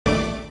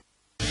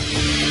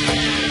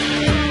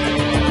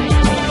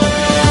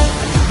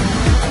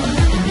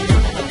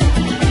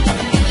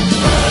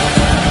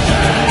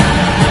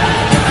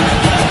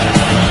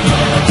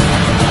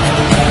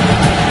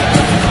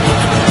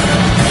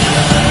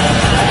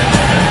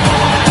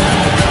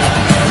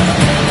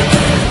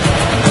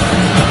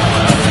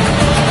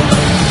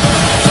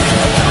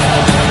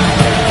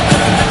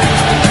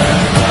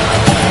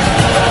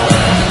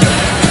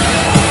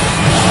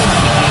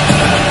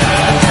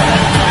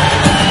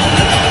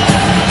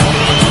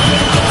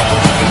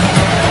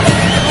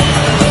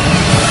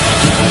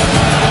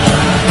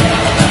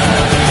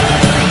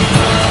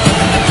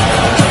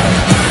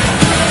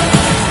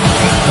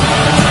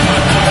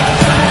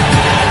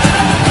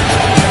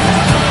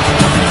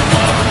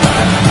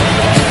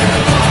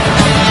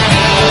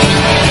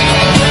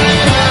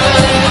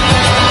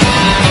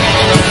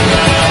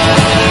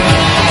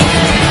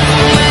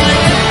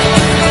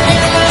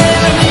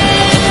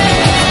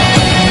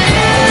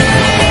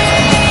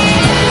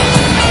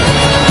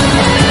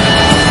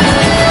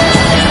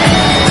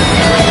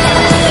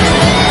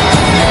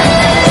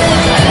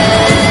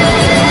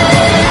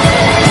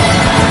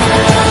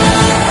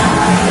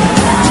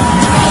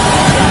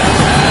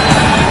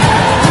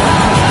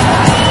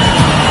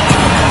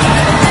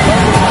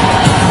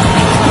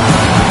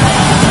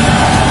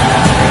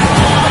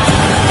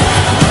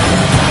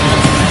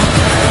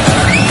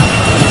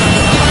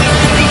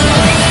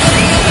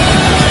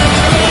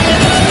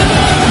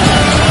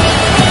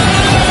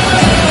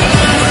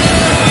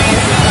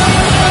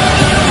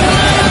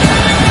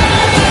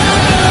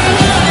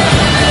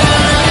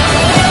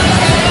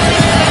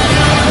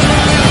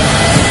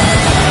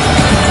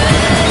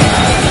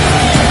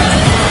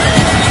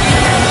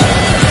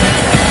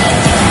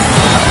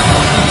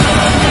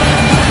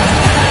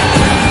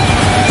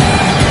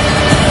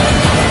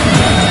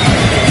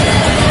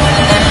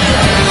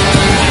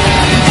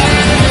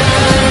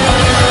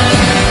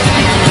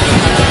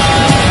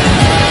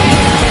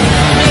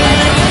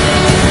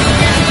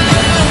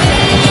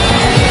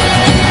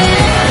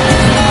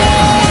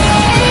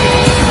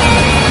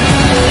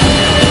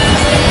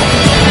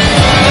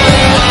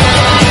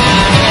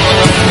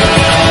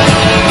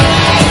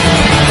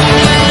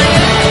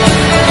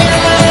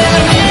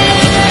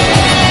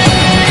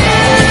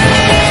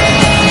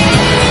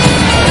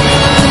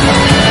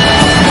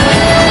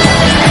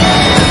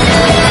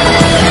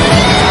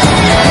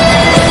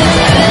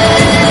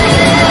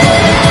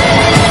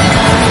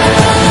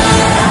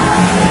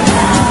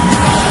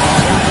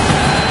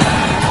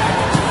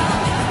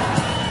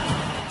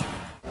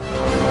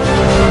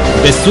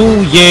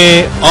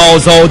سوی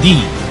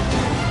آزادی،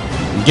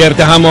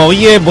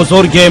 گردهمایی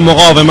بزرگ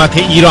مقاومت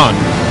ایران،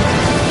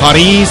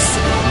 پاریس،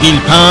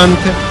 ویلپنت،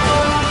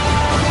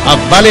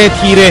 اول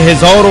تیر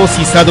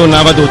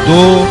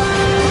 1392،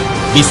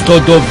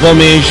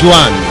 22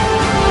 ژوئن.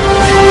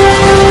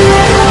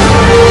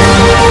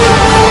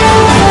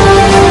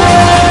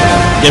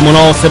 به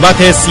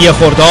مناسبت 30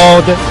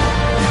 خرداد،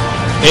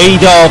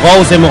 عید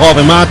آغاز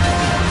مقاومت،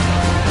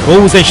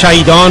 روز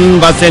شهیدان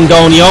و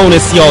زندانیان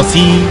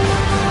سیاسی،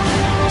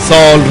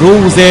 سال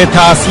روز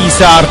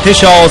تأسیس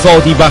ارتش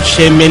آزادی بخش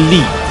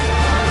ملی.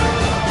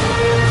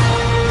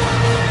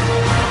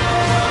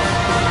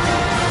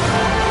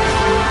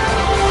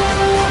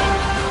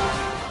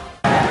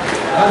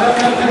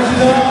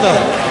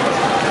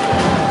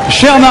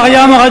 Chère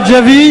Mariam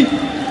Radjavi,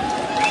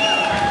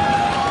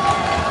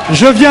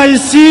 je viens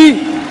ici,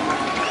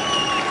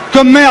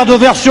 comme maire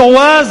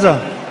d'Auvers-sur-Oise,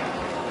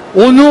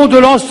 au nom de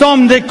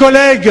l'ensemble des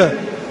collègues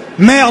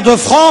maires de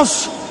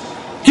France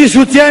qui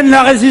soutiennent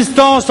la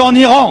résistance en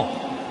Iran.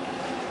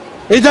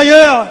 Et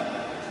d'ailleurs,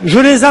 je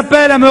les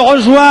appelle à me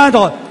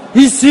rejoindre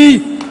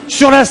ici,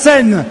 sur la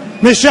scène,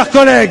 mes chers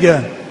collègues.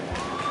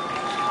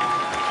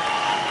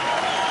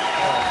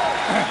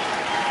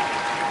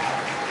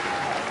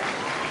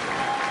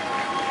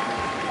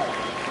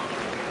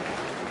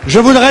 Je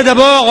voudrais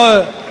d'abord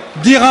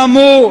dire un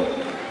mot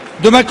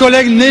de ma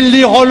collègue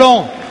Nelly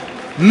Roland,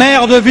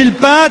 maire de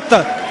Villepinte,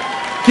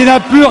 qui n'a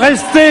pu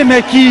rester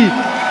mais qui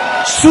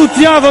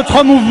soutient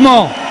votre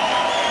mouvement.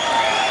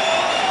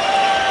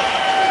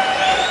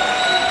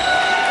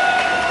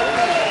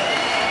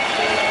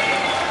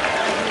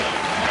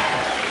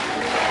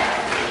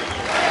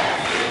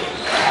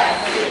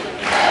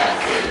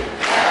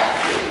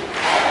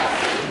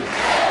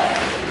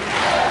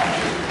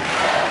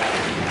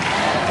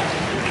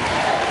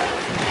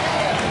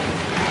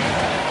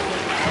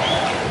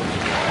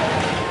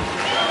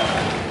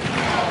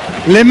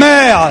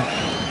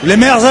 Les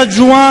maires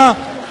adjoints,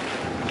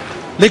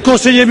 les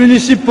conseillers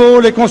municipaux,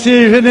 les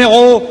conseillers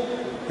généraux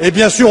et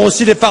bien sûr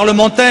aussi les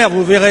parlementaires,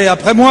 vous verrez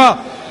après moi,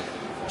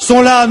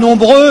 sont là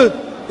nombreux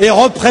et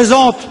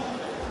représentent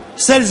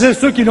celles et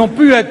ceux qui n'ont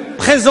pu être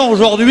présents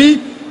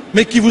aujourd'hui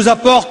mais qui vous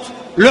apportent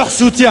leur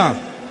soutien.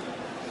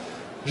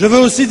 Je veux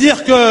aussi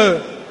dire que,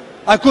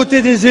 à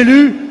côté des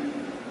élus,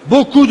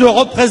 beaucoup de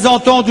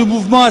représentants du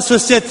mouvement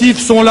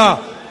associatif sont là.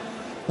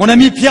 Mon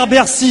ami Pierre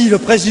Bercy, le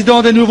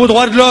président des Nouveaux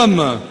Droits de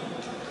l'Homme,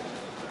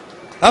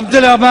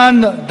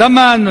 Abdelrahman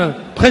Daman,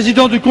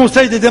 président du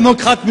Conseil des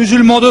démocrates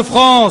musulmans de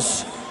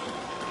France,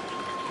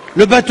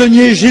 le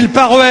bâtonnier Gilles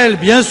Paruel,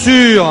 bien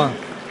sûr,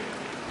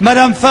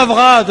 Madame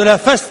Favra de la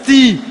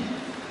FASTI,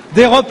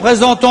 des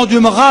représentants du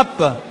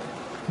MRAP,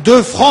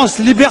 de France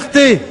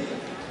Liberté.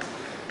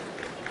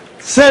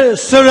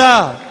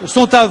 Ceux-là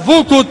sont à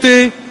vos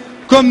côtés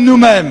comme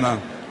nous-mêmes.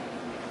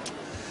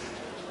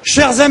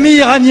 Chers amis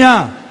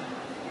iraniens,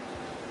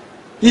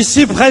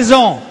 ici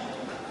présents,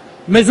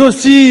 mais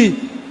aussi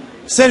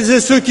celles et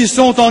ceux qui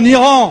sont en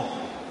Iran,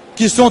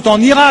 qui sont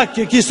en Irak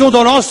et qui sont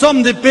dans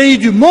l'ensemble des pays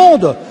du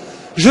monde,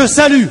 je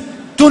salue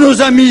tous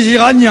nos amis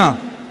iraniens.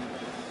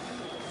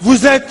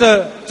 Vous êtes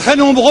très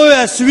nombreux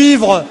à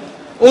suivre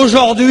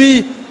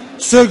aujourd'hui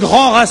ce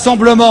grand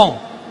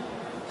rassemblement.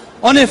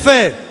 En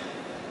effet,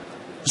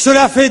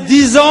 cela fait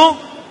 10 ans,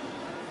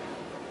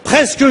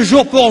 presque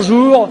jour pour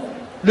jour,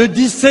 le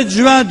 17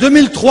 juin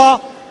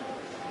 2003,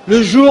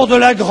 le jour de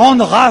la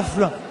grande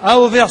rafle à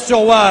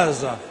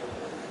Auvers-sur-Oise.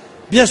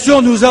 Bien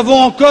sûr, nous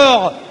avons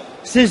encore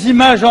ces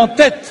images en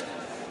tête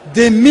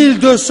des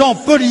 1200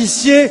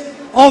 policiers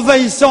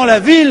envahissant la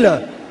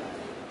ville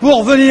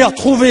pour venir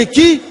trouver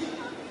qui,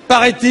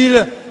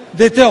 paraît-il,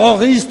 des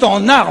terroristes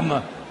en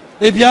armes.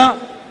 Eh bien,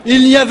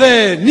 il n'y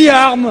avait ni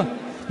armes,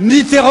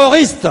 ni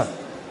terroristes.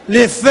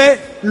 Les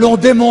faits l'ont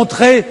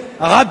démontré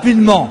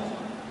rapidement.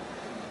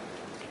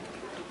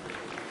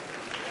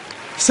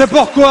 C'est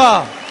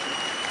pourquoi,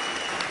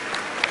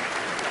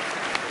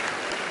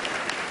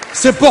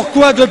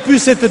 depuis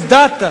cette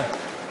date,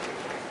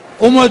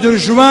 au mois de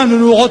juin, nous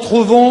nous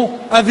retrouvons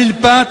à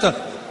Villepinte,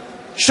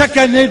 chaque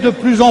année de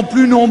plus en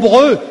plus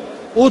nombreux,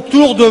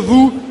 autour de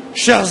vous,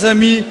 chers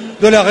amis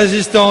de la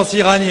résistance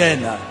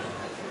iranienne.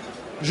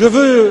 Je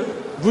veux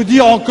vous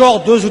dire encore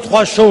 2 ou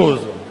 3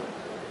 choses.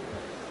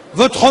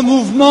 Votre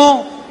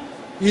mouvement,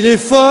 il est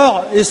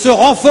fort et se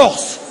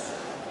renforce.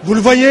 Vous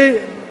le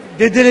voyez,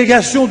 des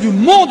délégations du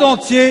monde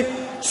entier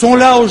sont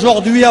là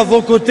aujourd'hui à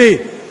vos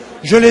côtés.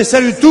 Je les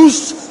salue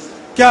tous,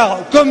 car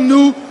comme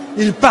nous,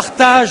 ils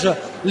partagent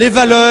les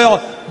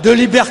valeurs de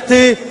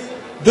liberté,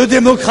 de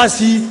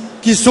démocratie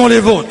qui sont les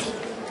vôtres.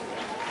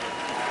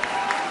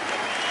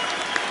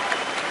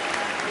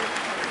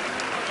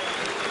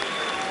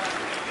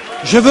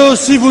 Je veux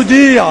aussi vous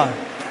dire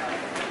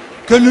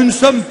que nous ne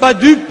sommes pas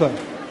dupes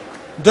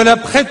de la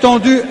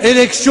prétendue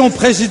élection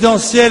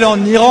présidentielle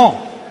en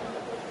Iran.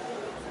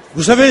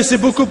 Vous savez, c'est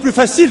beaucoup plus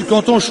facile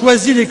quand on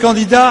choisit les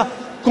candidats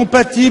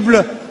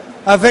compatibles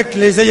avec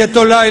les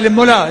ayatollahs et les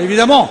mollahs.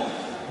 Évidemment,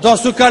 dans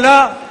ce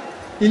cas-là,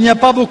 il n'y a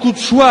pas beaucoup de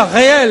choix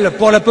réels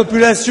pour la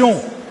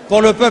population.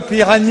 pour le peuple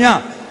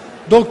iranien.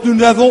 Donc nous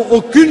n'avons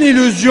aucune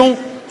illusion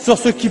sur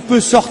ce qui peut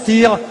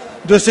sortir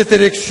de cette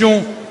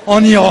élection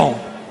en Iran.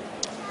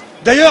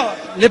 D'ailleurs,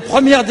 les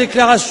premières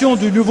déclarations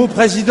du nouveau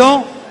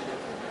président,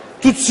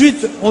 tout de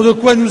suite, ont de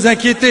quoi nous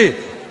inquiéter.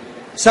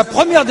 Sa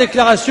première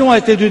déclaration a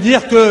été de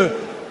dire que,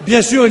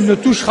 bien sûr, il ne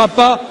touchera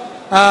pas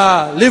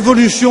à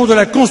l'évolution de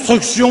la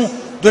construction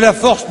de la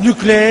force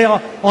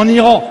nucléaire en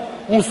Iran.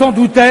 On s'en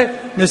doutait,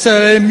 mais ça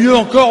allait mieux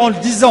encore en le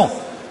disant.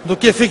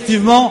 Donc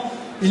effectivement,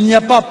 il n'y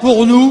a pas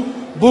pour nous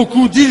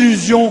beaucoup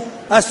d'illusions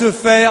à se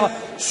faire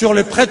sur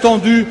les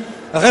prétendus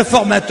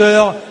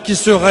réformateurs qui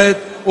seraient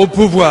au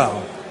pouvoir.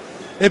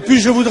 Et puis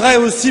je voudrais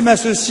aussi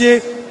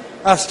m'associer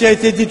à ce qui a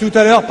été dit tout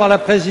à l'heure par la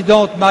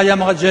présidente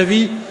Mariam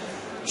Rajavi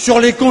sur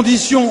les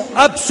conditions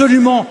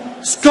absolument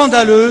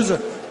scandaleuses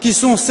qui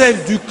sont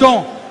celles du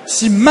camp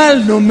si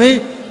mal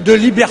nommé de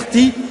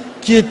Liberty,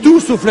 qui est tout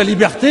sauf la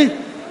liberté,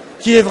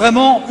 qui est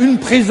vraiment une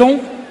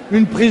prison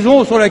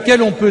sur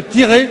laquelle on peut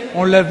tirer,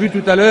 on l'a vu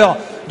tout à l'heure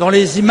dans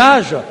les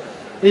images,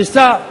 et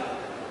ça,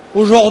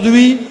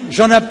 aujourd'hui,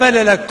 j'en appelle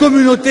à la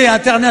communauté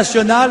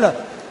internationale.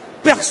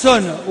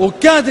 Personne,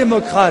 aucun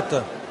démocrate,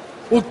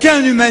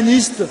 aucun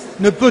humaniste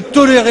ne peut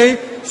tolérer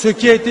ce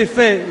qui a été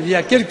fait il y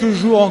a quelques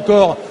jours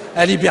encore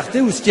à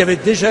Liberté ou ce qui avait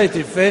déjà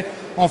été fait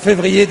en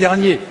février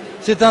dernier.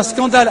 C'est un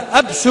scandale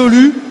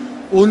absolu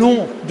au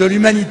nom de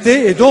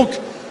l'humanité et donc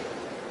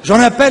j'en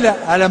appelle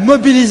à la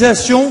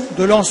mobilisation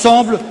de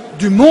l'ensemble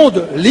du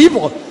monde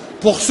libre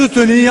pour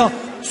soutenir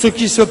ce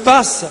qui se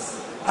passe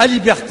à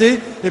Liberté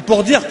et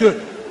pour dire que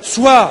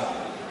soit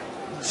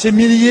ces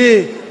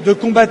milliers de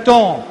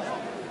combattants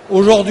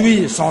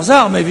aujourd'hui sans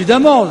armes,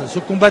 évidemment, ce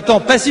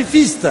combattant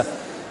pacifiste,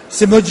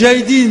 ces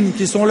modjahidines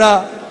qui sont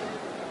là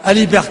à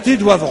Liberté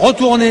doivent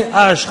retourner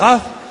à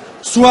Ashraf,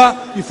 soit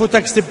il faut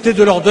accepter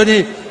de leur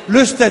donner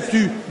le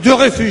statut de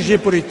réfugiés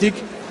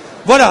politiques.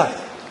 Voilà,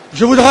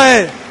 je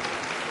voudrais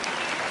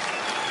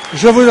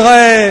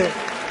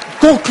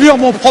conclure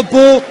mon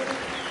propos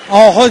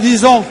en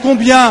redisant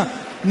combien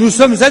nous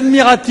sommes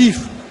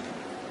admiratifs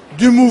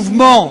du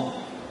mouvement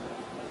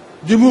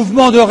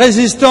de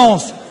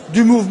résistance,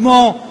 du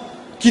mouvement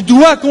qui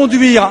doit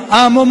conduire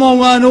à un moment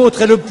ou à un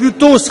autre, et le plus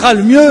tôt sera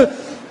le mieux,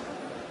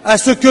 à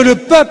ce que le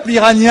peuple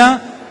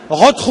iranien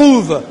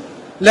retrouve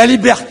la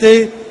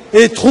liberté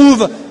et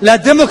trouve la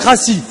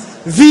démocratie.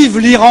 Vive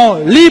l'Iran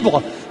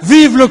libre,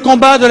 vive le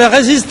combat de la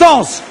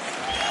résistance.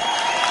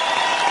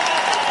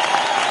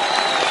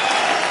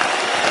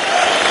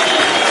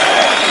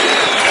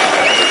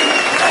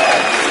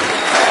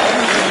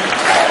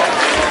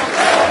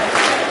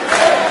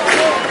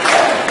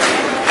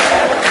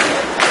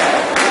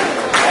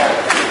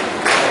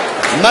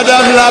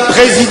 Madame la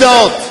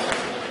Présidente,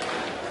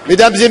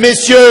 Mesdames et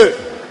Messieurs,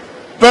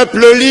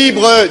 peuple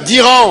libre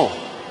d'Iran,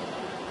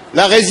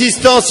 la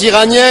résistance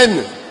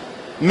iranienne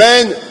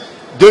mène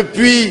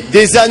depuis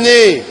des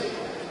années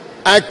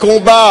un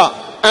combat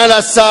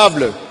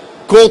inlassable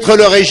contre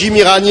le régime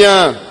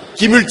iranien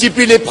qui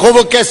multiplie les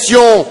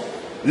provocations,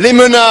 les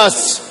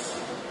menaces,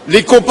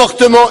 les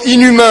comportements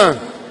inhumains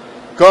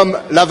comme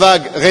la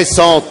vague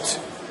récente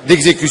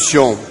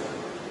d'exécutions.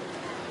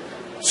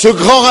 Ce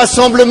grand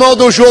rassemblement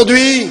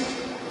d'aujourd'hui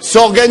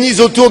s'organise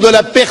autour de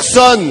la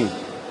personne,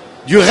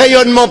 du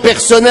rayonnement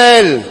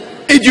personnel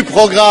et du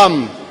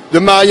programme de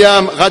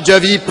Mariam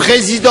Rajavi,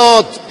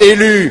 présidente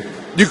élue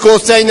du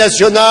Conseil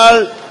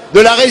national de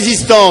la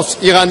résistance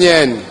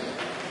iranienne.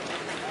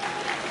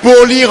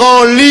 Pour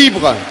l'Iran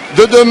libre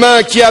de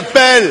demain qui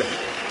appelle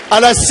à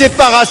la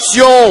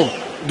séparation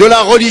de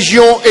la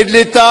religion et de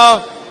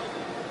l'État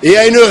et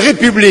à une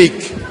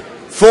république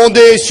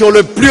fondée sur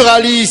le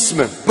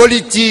pluralisme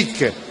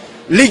politique,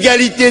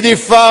 l'égalité des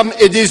femmes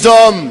et des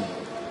hommes,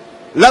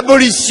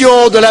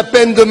 l'abolition de la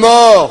peine de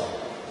mort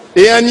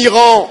et un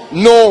Iran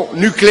non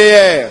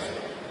nucléaire.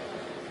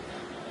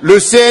 Le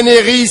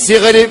CNRI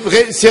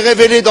s'est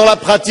révélé dans la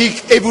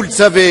pratique, et vous le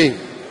savez,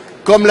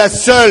 comme la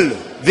seule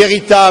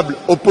véritable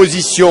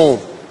opposition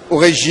au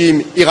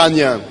régime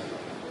iranien.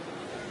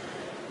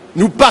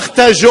 Nous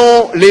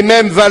partageons les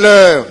mêmes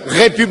valeurs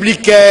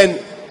républicaines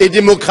et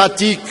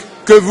démocratiques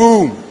que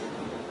vous.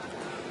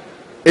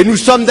 Et nous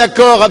sommes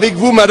d'accord avec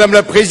vous, Madame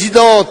la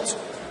Présidente,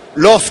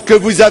 lorsque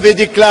vous avez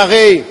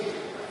déclaré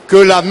que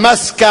la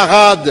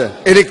mascarade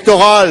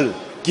électorale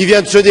qui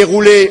vient de se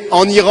dérouler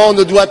en Iran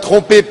ne doit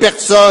tromper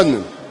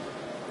personne.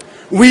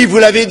 Oui, vous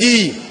l'avez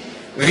dit,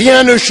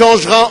 rien ne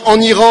changera en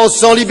Iran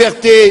sans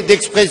liberté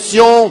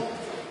d'expression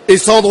et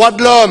sans droits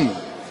de l'homme.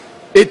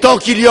 Et tant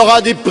qu'il y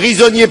aura des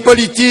prisonniers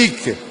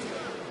politiques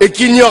et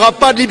qu'il n'y aura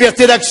pas de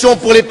liberté d'action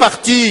pour les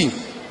partis,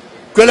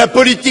 que la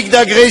politique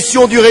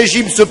d'agression du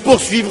régime se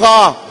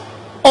poursuivra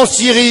en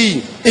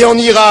Syrie et en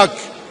Irak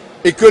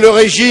et que le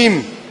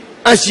régime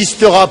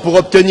insistera pour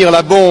obtenir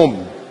la bombe.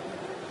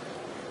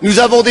 Nous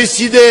avons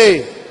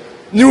décidé,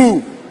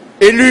 nous,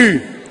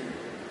 élus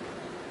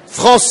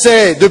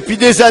français, depuis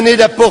des années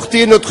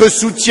d'apporter notre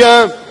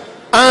soutien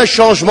à un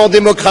changement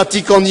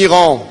démocratique en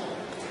Iran.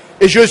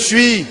 Et je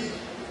suis,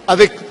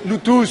 avec nous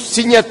tous,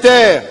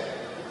 signataires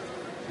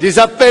des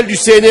appels du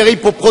CNRI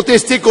pour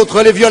protester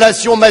contre les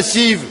violations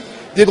massives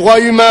des droits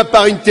humains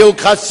par une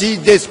théocratie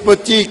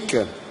despotique,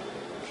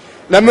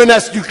 la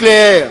menace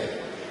nucléaire,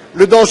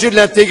 le danger de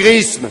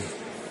l'intégrisme,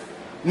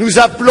 nous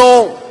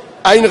appelons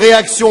à une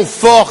réaction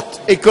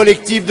forte et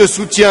collective de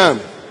soutien.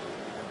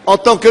 En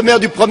tant que maire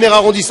du 1er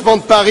arrondissement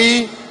de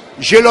Paris,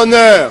 j'ai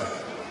l'honneur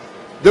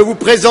de vous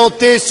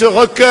présenter ce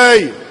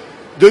recueil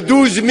de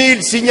 12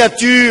 000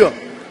 signatures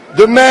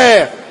de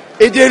maires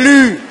et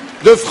d'élus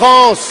de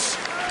France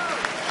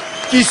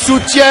qui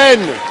soutiennent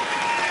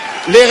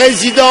les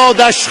résidents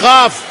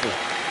d'Ashraf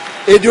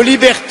et de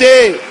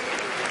Liberté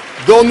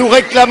dont nous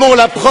réclamons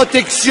la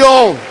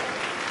protection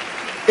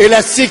et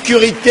la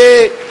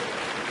sécurité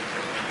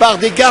par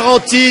des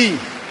garanties.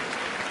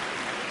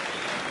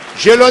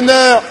 J'ai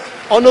l'honneur,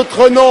 en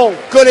notre nom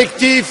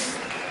collectif,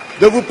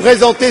 de vous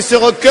présenter ce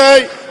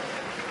recueil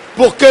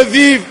pour que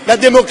vive la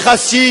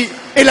démocratie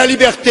et la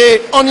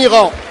liberté en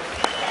Iran.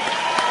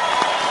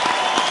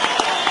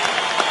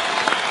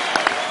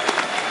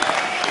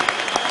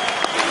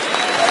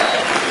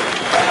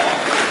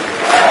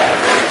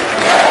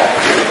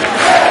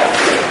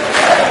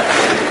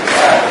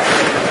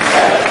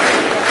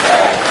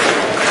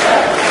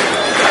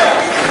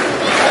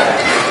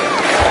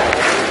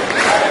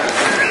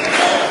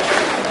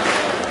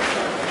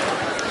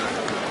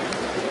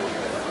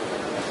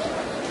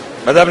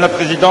 Madame la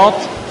Présidente,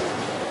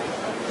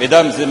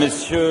 Mesdames et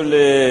Messieurs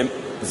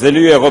les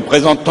élus et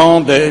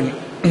représentants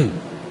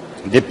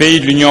des pays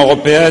de l'Union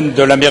européenne,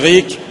 de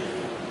l'Amérique,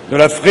 de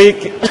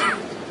l'Afrique,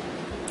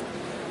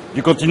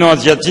 du continent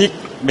asiatique,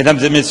 Mesdames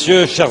et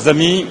Messieurs, chers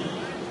amis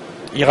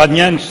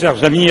iraniennes,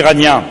 chers amis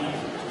iraniens,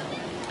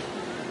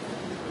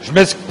 je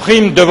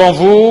m'exprime devant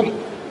vous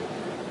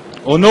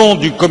au nom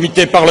du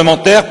Comité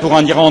parlementaire pour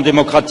un Iran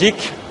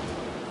démocratique,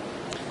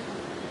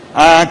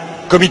 un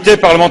comité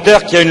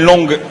parlementaire qui a une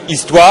longue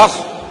histoire,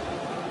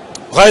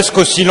 presque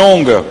aussi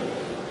longue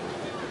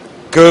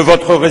que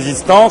votre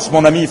résistance.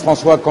 Mon ami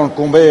François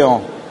Colcombet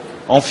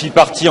en fit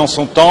partie en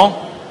son temps.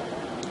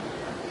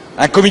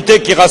 Un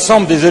comité qui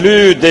rassemble des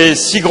élus des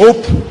 6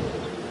 groupes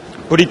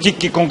politiques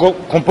qui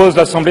composent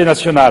l'Assemblée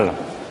nationale.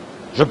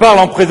 Je parle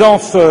en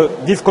présence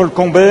d'Yves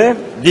Colcombet,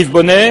 d'Yves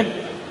Bonnet,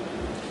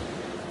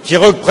 qui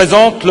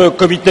représente le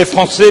comité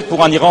français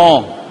pour un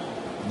Iran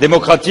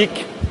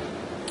démocratique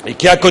et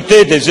qui, à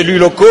côté des élus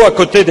locaux, à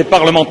côté des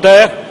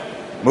parlementaires,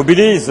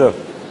 mobilise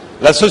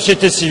la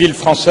société civile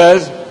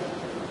française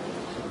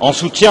en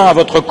soutien à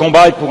votre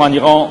combat et pour un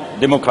Iran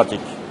démocratique.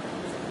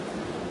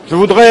 Je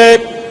voudrais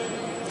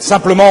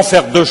simplement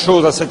faire 2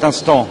 choses à cet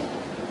instant.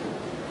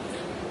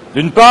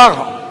 D'une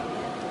part,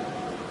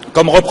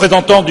 comme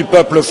représentant du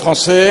peuple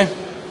français,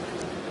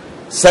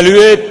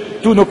 saluer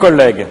tous nos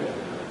collègues.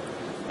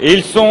 Et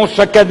ils sont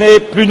chaque année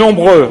plus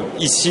nombreux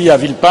ici à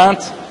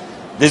Villepinte,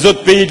 des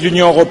autres pays de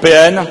l'Union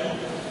européenne,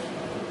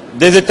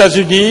 des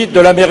États-Unis, de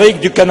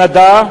l'Amérique, du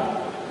Canada,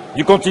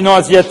 du continent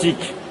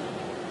asiatique.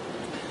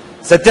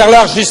 Cet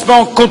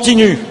élargissement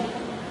continu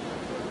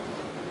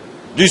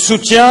du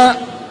soutien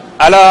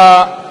à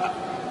la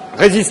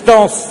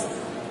résistance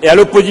et à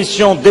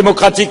l'opposition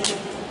démocratique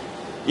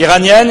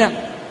iranienne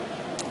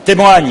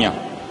témoigne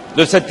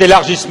de cet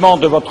élargissement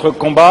de votre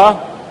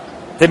combat,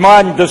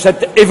 témoigne de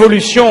cette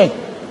évolution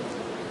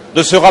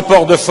de ce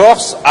rapport de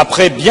force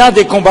après bien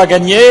des combats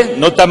gagnés,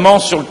 notamment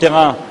sur le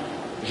terrain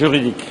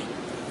juridique.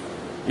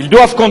 Ils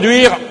doivent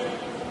conduire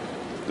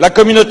la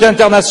communauté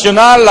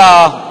internationale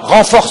à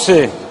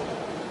renforcer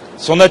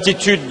son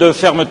attitude de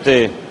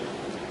fermeté,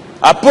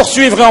 à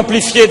poursuivre et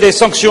amplifier des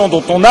sanctions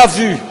dont on a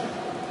vu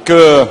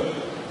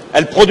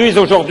qu'elles produisent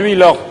aujourd'hui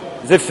leurs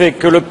effets,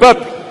 que le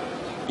peuple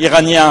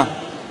iranien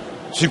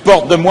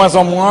supporte de moins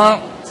en moins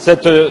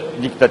cette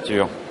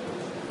dictature.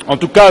 En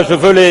tout cas, je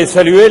veux les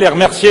saluer, les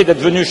remercier d'être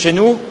venus chez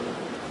nous,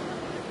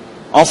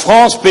 en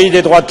France, pays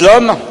des droits de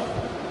l'homme,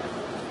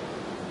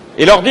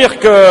 et leur dire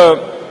que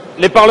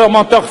les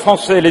parlementaires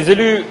français, les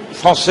élus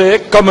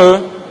français, comme eux,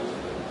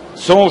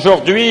 sont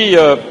aujourd'hui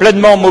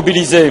pleinement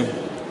mobilisés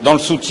dans le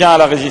soutien à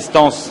la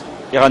résistance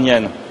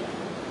iranienne,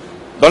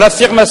 dans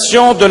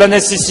l'affirmation de la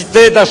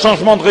nécessité d'un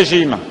changement de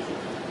régime,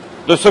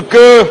 de ce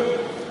que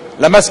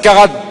la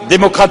mascarade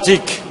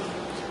démocratique,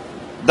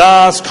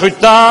 d'un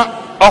scrutin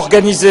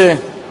organisé,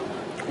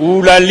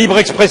 où la libre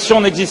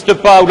expression n'existe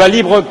pas, où la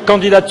libre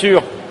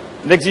candidature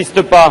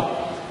n'existe pas,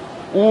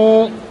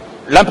 où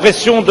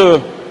l'impression de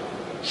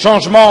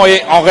changement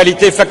est en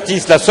réalité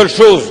factice. La seule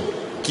chose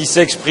qui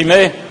s'est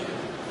exprimée,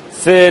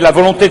 c'est la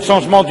volonté de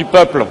changement du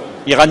peuple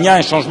iranien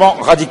et changement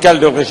radical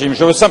de régime.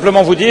 Je veux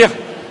simplement vous dire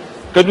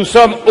que nous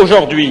sommes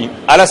aujourd'hui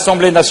à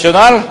l'Assemblée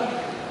nationale,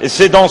 et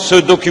c'est dans ce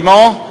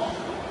document,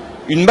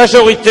 une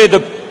majorité de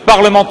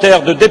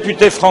parlementaires, de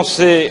députés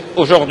français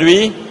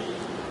aujourd'hui,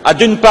 à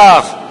d'une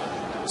part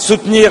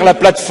soutenir la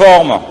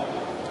plateforme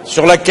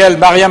sur laquelle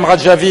Mariam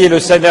Rajavi et le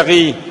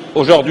CNRI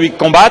aujourd'hui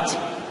combattent,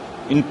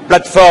 une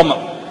plateforme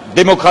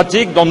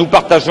démocratique dont nous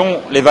partageons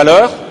les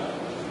valeurs.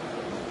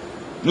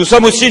 Nous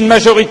sommes aussi une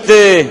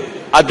majorité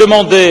à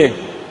demander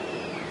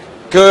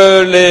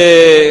que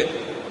les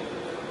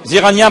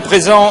Iraniens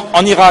présents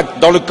en Irak,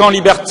 dans le camp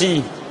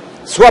Liberty,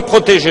 soient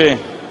protégés,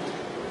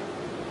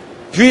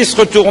 puissent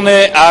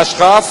retourner à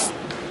Ashraf.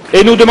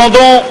 Et nous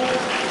demandons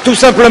tout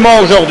simplement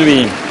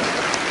aujourd'hui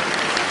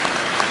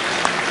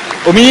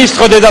au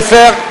ministre des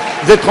Affaires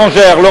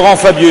étrangères, Laurent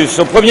Fabius,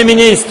 au Premier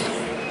ministre,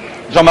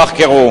 Jean-Marc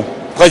Ayrault,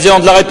 président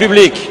de la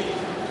République,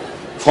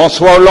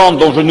 François Hollande,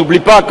 dont je n'oublie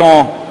pas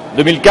qu'en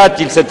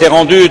 2004, il s'était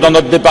rendu dans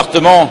notre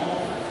département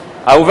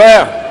à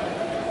Auvers,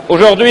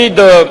 aujourd'hui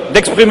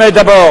d'exprimer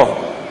d'abord,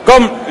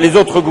 comme les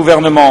autres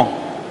gouvernements,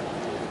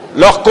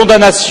 leur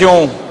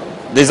condamnation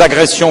des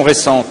agressions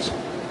récentes.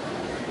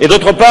 Et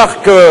d'autre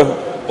part que,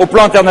 au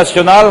plan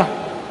international,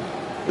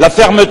 la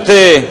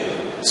fermeté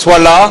soit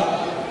là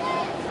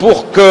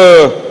pour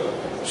que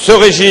ce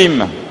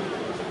régime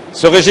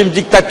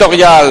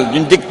dictatorial,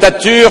 d'une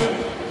dictature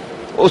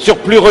au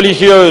surplus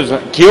religieuse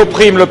qui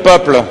opprime le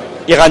peuple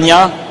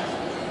iranien,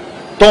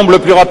 tombe le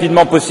plus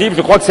rapidement possible.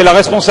 Je crois que c'est la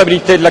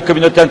responsabilité de la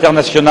communauté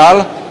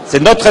internationale,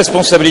 c'est notre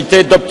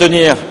responsabilité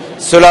d'obtenir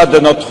cela de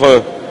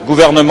notre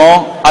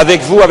gouvernement.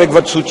 Avec vous, avec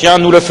votre soutien,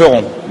 nous le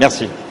ferons.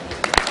 Merci.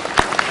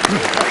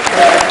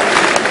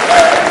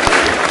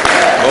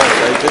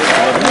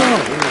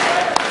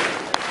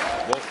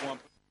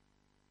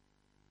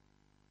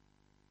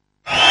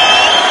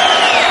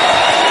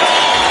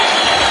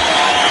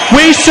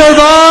 We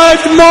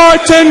survived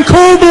Martin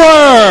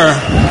Kubler.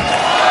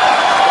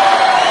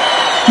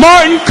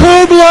 Martin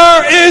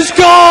Kubler is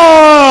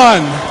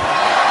gone.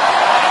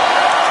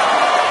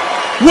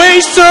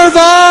 We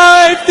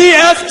survived the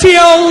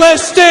FTO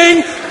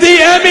listing. The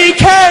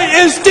MEK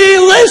is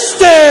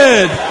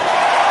delisted.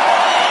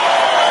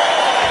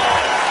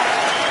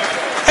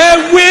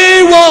 And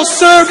we will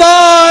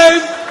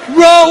survive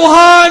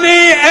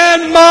Rouhani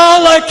and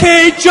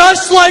Maliki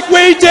just like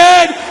we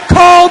did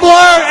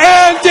Kubler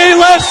and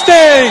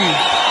delisting.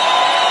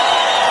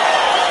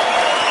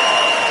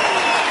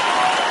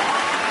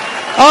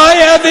 I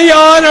have the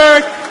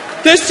honor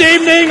this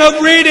evening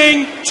of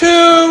reading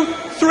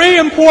three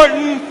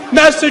important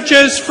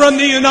messages from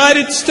the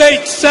United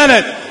States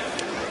Senate.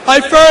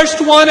 I first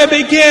want to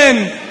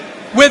begin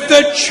with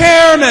the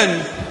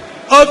chairman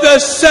of the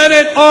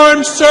Senate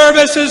Armed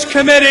Services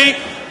Committee,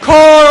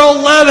 Carl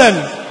Levin.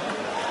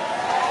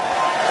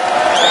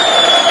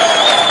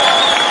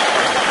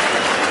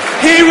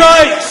 He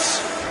writes,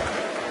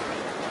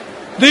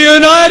 the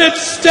United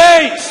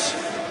States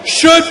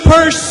should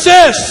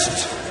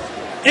persist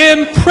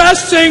in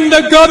pressing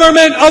the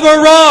government of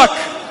Iraq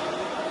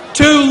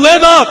to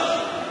live up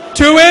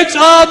to its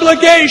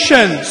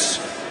obligations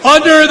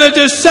under the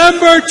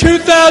December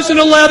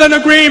 2011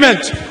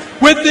 agreement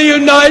with the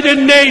United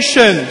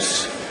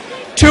Nations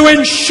to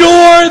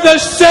ensure the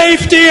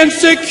safety and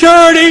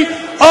security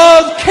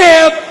of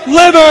Camp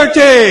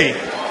Liberty.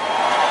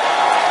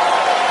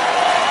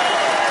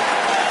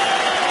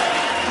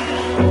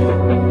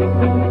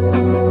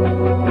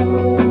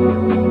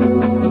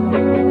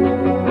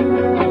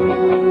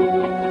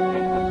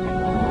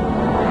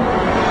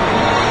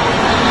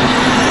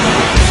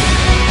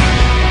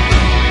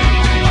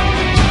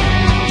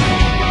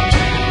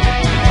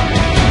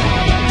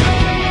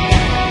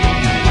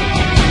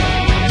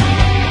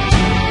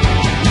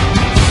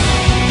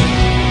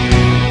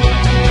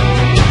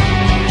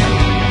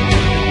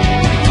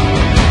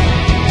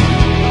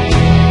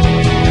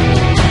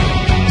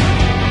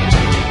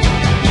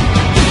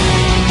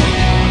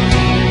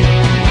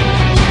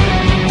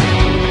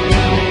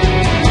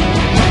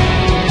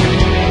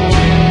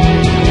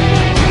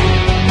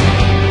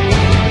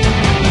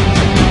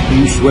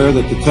 Swear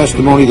that the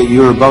testimony that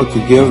you're about to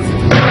give.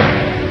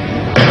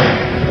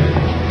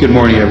 Good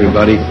morning,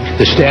 everybody.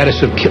 The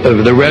status of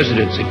the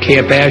residents at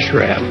Camp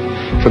Ashraf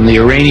from the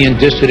Iranian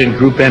dissident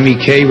group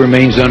MEK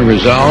remains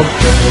unresolved.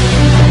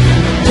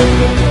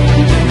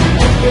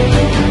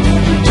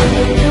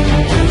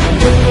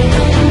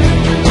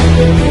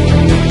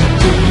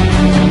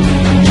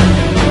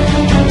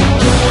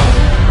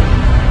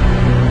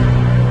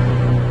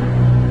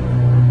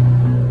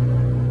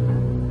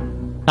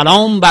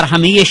 سلام بر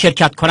همه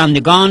شرکت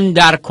کنندگان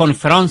در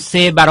کنفرانس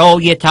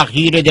برای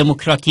تغییر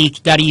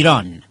دموکراتیک در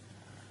ایران.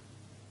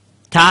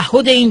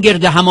 تعهد این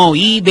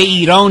گردهمایی به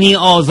ایرانی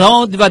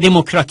آزاد و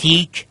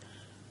دموکراتیک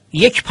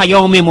یک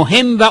پیام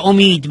مهم و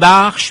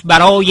امیدبخش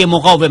برای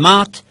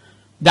مقاومت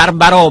در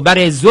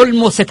برابر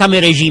ظلم و ستم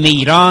رژیم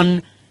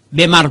ایران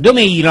به مردم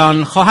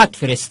ایران خواهد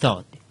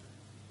فرستاد.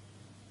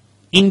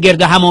 این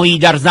گردهمایی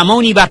در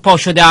زمانی برپا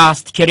شده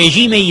است که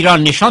رژیم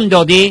ایران نشان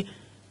داده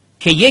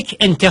که یک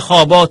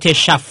انتخابات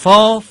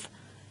شفاف،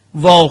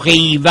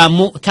 واقعی و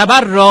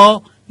معتبر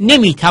را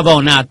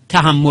نمیتواند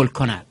تحمل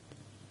کند.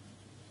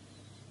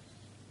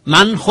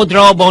 من خود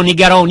را با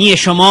نگرانی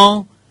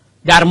شما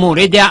در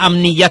مورد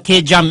امنیت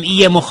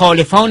جمعی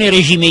مخالفان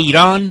رژیم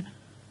ایران،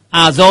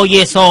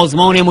 اعضای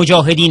سازمان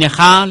مجاهدین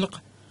خلق،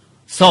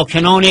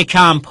 ساکنان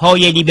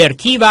کمپ‌های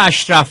لیبرتی و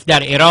اشرف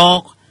در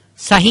عراق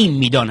سهیم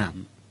می‌دانم.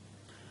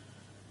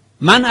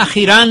 من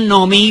اخیراً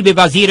نامه‌ای به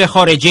وزیر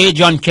خارجه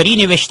جان کری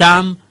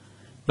نوشتم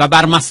و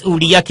بر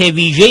مسئولیت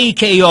ویژه‌ای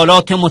که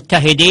ایالات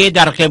متحده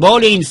در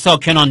قبال این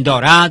ساکنان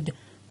دارد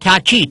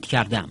تأکید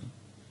کردم.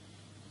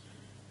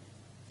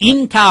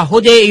 این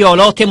تعهد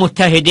ایالات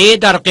متحده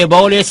در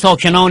قبال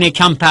ساکنان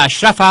کمپ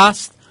اشرف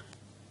است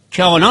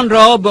که آنان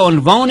را به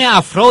عنوان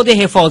افراد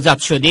حفاظت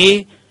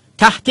شده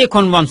تحت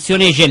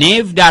کنوانسیون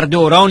ژنو در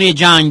دوران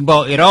جنگ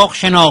با عراق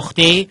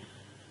شناخته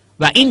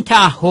و این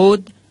تعهد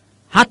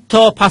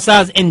حتی پس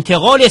از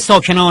انتقال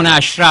ساکنان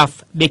اشرف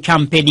به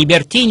کمپ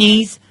لیبرتی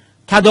نیز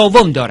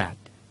تداوم دارد.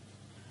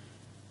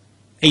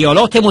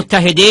 ایالات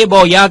متحده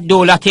باید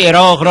دولت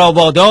عراق را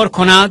وادار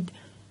کند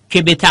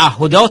که به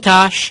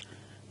تعهداتش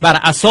بر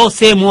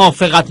اساس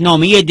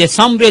موافقتنامه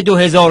دسامبر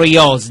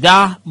 2011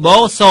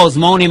 با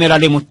سازمان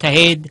ملل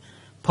متحد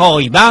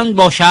پایبند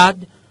باشد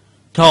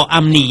تا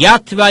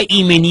امنیت و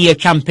ایمنی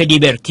کمپ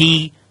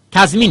لیبرتی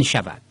تضمین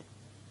شود.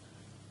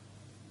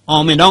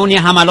 عاملان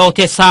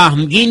حملات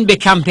سهمگین به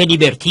کمپ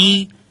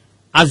لیبرتی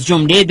از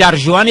جمله در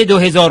ژوئن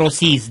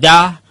 2013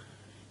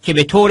 که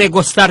به طور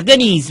گسترده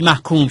نیز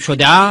محکوم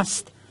شده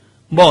است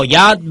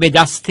باید به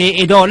دست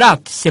عدالت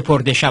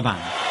سپرده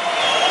شوند.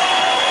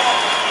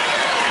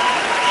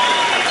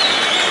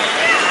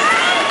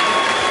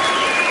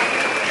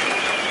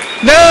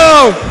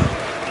 Now,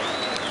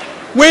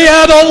 we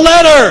have a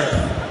letter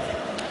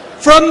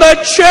from the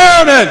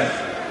chairman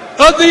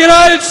of the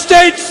United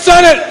States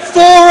Senate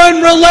Foreign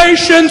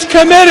Relations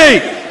Committee,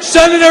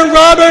 Senator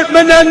Robert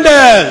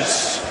Menendez.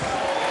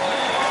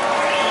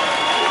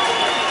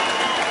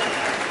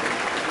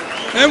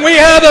 And we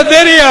have a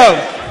video.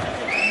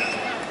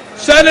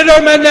 Senator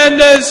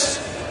Menendez.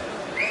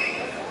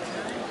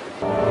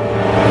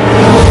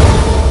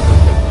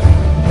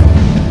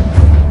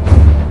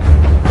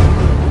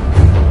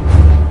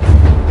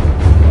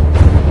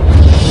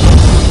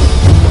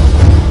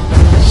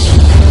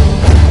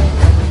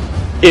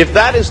 If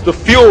that is the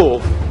fuel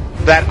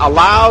that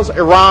allows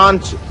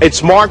Iran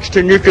its march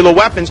to nuclear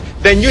weapons,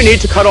 then you need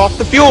to cut off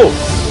the fuel.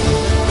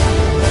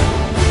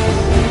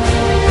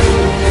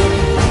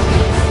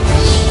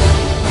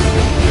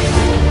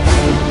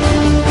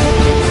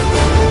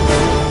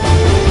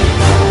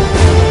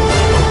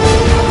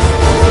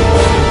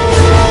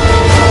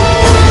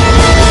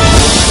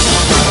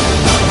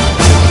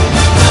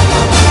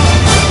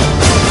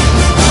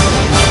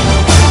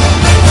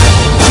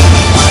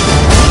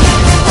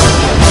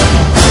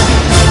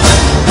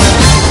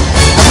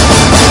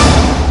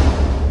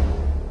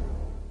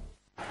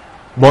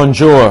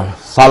 Bonjour,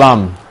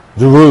 salam,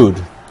 durud.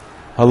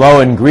 Hello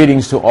and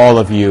greetings to all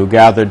of you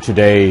gathered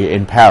today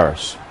in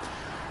Paris.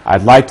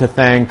 I'd like to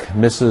thank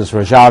Mrs.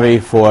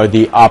 Rajavi for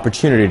the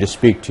opportunity to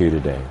speak to you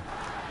today.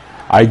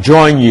 I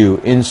join you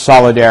in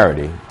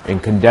solidarity in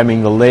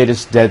condemning the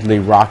latest deadly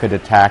rocket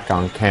attack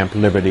on Camp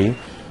Liberty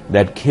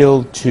that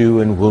killed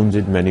 2 and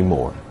wounded many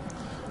more.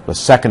 The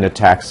second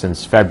attack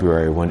since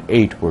February when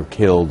 8 were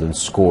killed and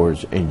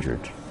scores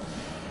injured.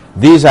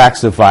 These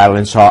acts of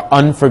violence are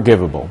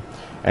unforgivable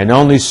and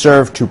only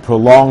serve to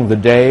prolong the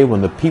day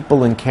when the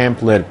people in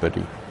Camp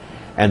Liberty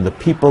and the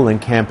people in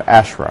Camp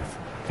Ashraf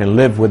can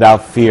live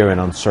without fear and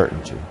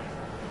uncertainty.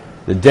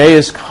 The day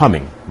is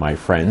coming, my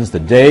friends, the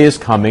day is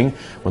coming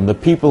when the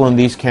people in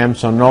these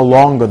camps are no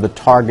longer the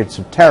targets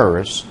of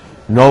terrorists,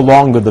 no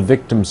longer the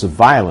victims of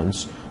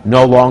violence,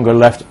 no longer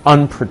left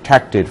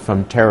unprotected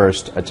from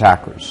terrorist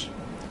attackers.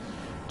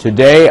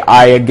 Today,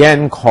 I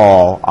again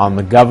call on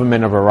the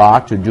government of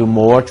Iraq to do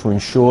more to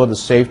ensure the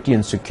safety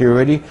and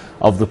security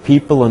of the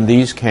people in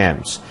these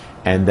camps,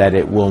 and that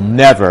it will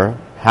never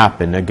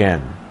happen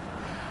again.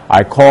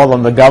 I call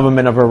on the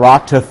government of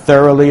Iraq to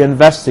thoroughly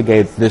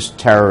investigate this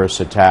terrorist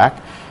attack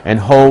and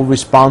hold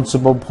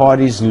responsible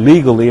parties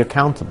legally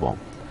accountable.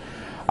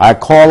 I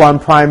call on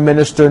Prime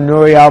Minister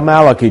Nouri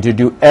al-Maliki to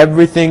do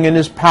everything in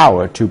his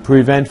power to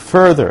prevent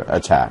further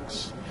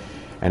attacks.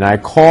 And I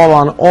call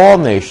on all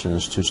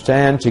nations to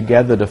stand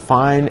together to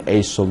find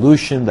a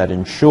solution that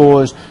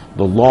ensures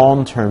the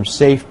long-term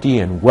safety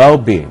and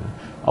well-being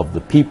of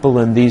the people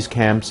in these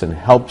camps and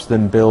helps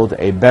them build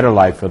a better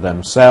life for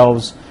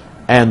themselves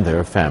and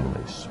their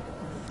families.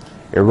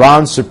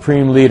 Iran's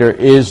supreme leader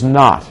is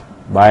not,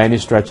 by any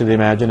stretch of the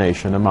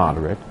imagination, a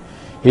moderate.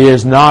 He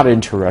is not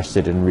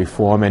interested in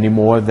reform any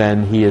more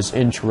than he is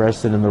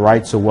interested in the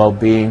rights and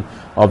well-being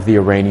of the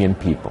Iranian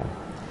people.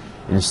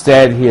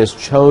 Instead, he has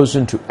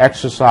chosen to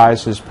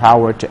exercise his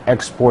power to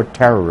export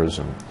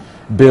terrorism,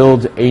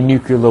 build a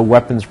nuclear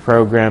weapons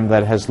program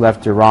that has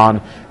left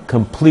Iran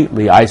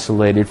completely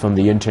isolated from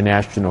the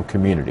international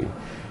community,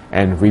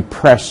 and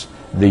repress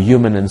the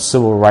human and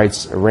civil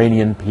rights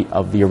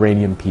of the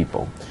Iranian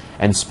people,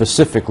 and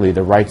specifically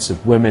the rights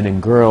of women and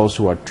girls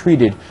who are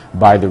treated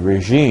by the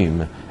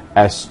regime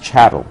as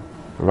chattel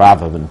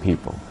rather than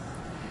people.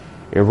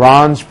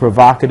 Iran's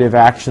provocative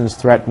actions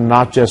threaten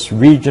not just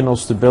regional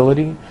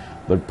stability,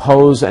 but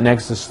pose an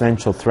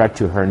existential threat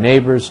to her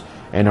neighbors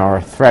and are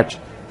a threat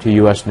to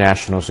U.S.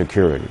 national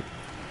security.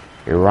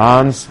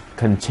 Iran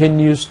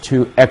continues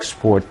to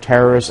export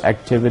terrorist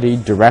activity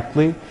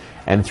directly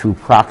and through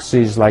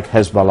proxies like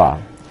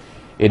Hezbollah.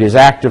 It is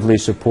actively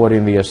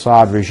supporting the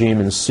Assad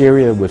regime in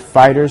Syria with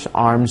fighters,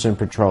 arms, and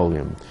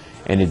petroleum,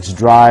 and its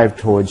drive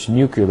towards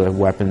nuclear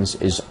weapons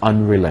is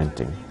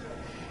unrelenting.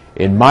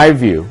 In my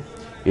view,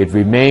 it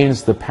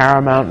remains the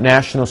paramount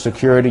national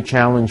security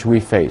challenge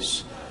we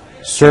face,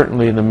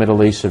 certainly in the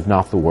Middle East, if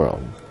not the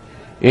world.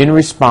 In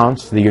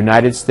response, the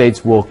United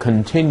States will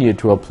continue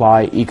to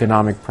apply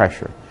economic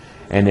pressure,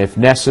 and if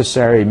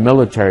necessary,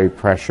 military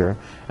pressure,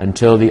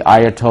 until the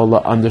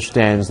Ayatollah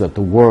understands that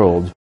the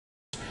world,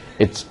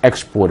 its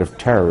export of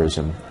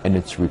terrorism and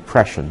its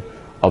repression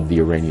of the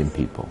Iranian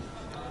people.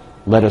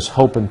 Let us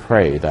hope and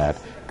pray that,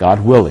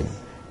 God willing,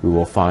 we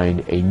will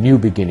find a new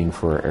beginning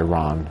for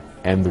Iran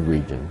and the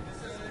region.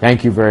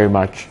 Thank you very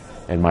much,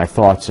 and my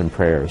thoughts and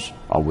prayers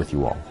are with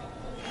you all.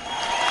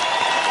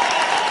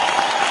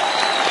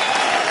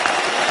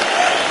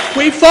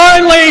 We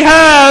finally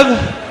have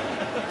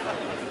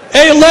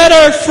a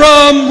letter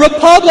from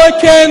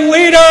Republican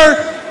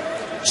leader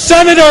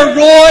Senator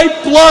Roy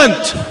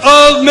Blunt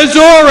of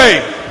Missouri.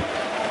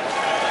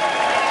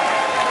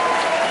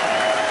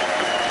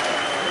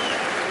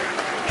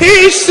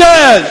 He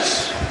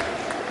says,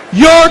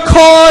 your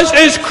cause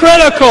is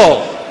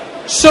critical.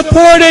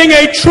 Supporting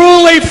a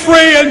truly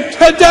free and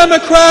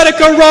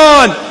democratic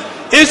Iran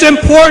is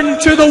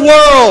important to the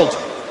world,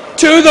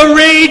 to the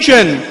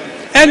region,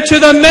 and to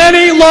the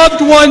many loved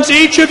ones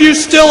each of you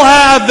still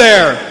have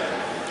there.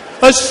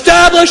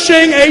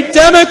 Establishing a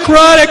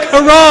democratic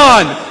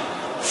Iran,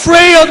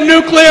 free of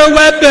nuclear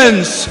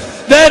weapons,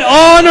 that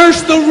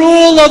honors the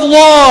rule of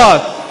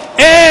law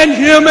and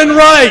human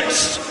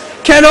rights,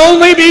 can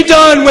only be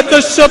done with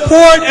the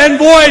support and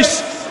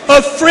voice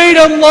of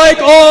freedom like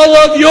all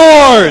of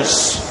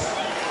yours.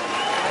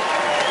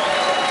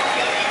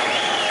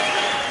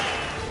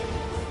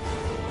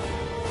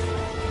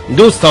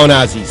 دوستان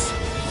عزیز،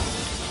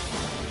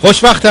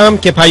 خوشوقتم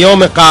که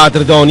پیام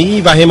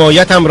قدردانی و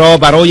حمایتم را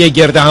برای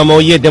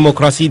گردهمایی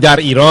دموکراسی در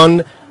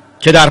ایران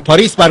که در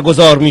پاریس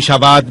برگزار می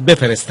شود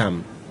بفرستم.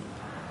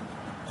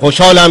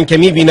 خوشحالم که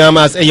می بینم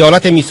از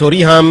ایالت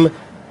میسوری هم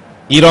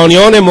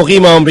ایرانیان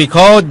مقیم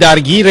آمریکا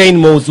درگیر این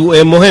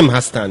موضوع مهم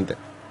هستند.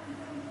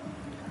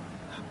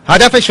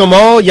 هدف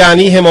شما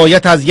یعنی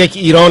حمایت از یک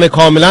ایران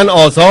کاملا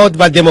آزاد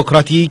و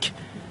دموکراتیک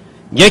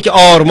یک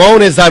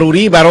آرمان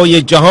ضروری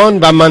برای جهان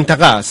و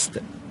منطقه است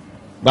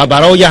و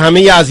برای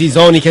همه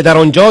عزیزانی که در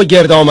آنجا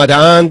گرد آمده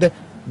اند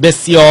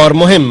بسیار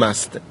مهم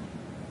است.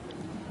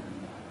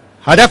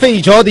 هدف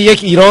ایجاد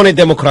یک ایران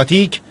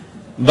دموکراتیک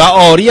و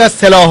عاری از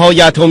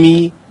سلاح‌های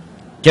اتمی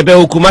که به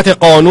حکومت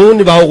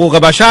قانون و حقوق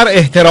بشر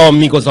احترام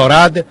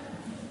می‌گذارد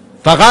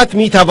فقط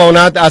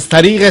می‌تواند از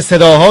طریق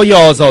صداهای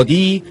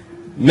آزادی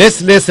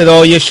مثل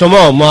صدای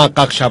شما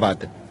محقق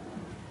شود.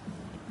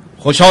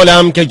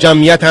 خوشحالم که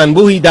جمعیت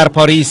انبوهی در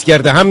پاریس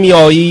گرد هم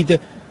می‌آیید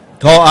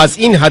تا از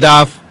این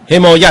هدف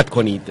حمایت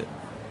کنید.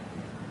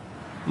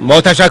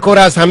 ما تشکر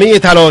از همه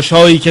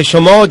تلاش‌هایی که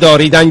شما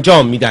دارید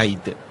انجام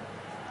می‌دهید.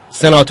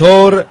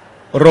 سناتور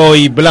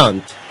روی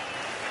بلانت.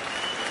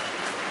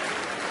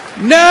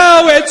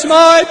 Now it's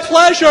my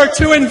pleasure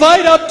to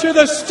invite up to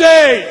the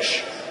stage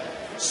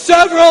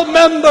several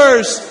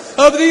members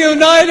of the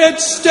United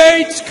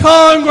States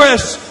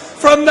Congress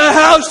from the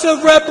House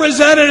of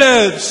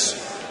Representatives.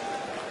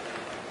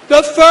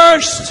 The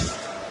first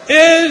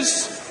is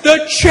the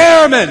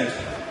chairman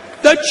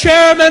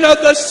of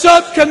the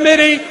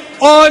Subcommittee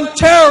on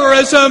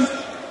Terrorism,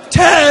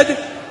 Ted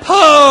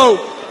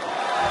Poe.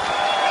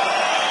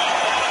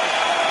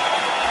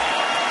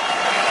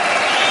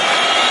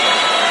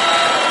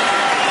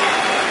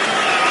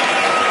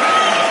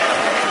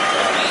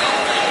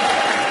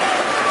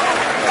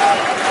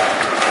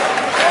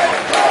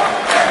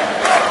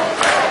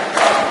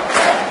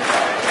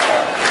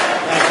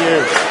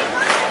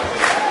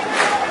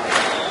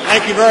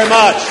 Thank you very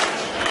much.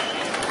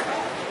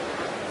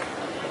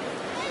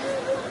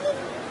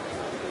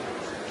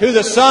 To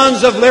the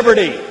sons of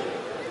liberty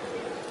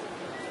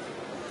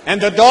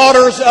and the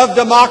daughters of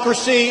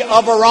democracy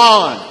of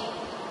Iran,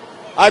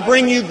 I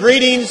bring you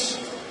greetings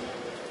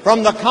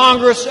from the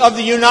Congress of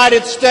the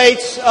United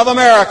States of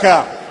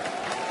America.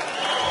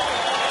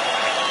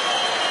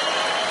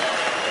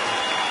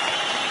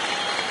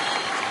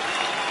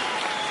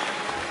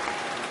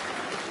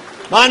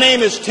 My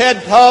name is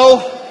Ted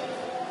Poe.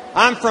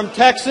 I'm from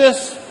Texas,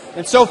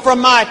 and so from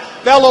my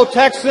fellow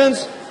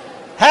Texans,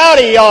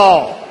 howdy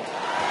y'all.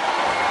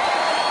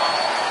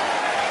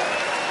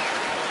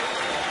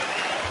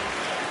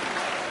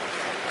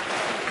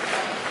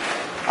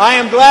 I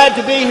am glad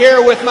to be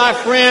here with my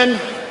friend,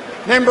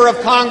 Member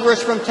of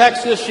Congress from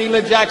Texas,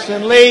 Sheila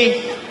Jackson Lee,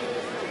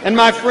 and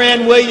my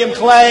friend William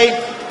Clay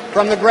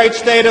from the great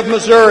state of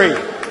Missouri.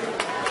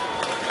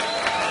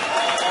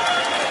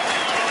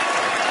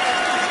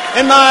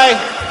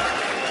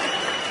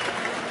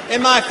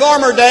 In my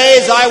former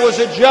days, I was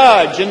a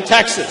judge in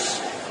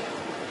Texas,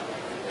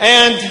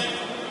 and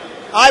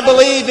I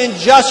believe in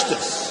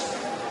justice.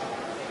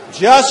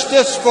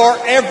 Justice for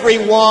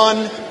everyone,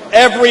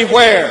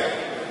 everywhere.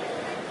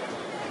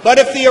 But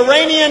if the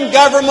Iranian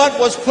government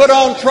was put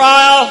on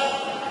trial,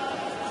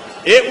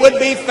 it would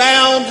be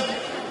found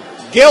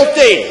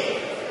guilty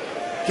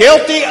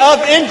of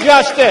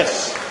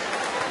injustice,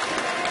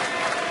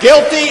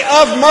 guilty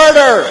of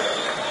murder,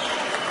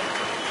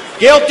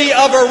 guilty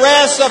of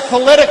arrests of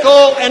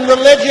political and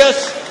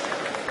religious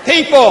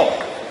people,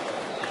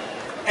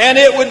 and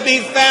it would be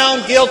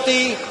found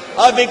guilty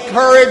of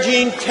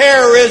encouraging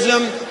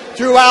terrorism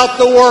throughout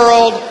the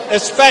world,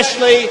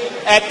 especially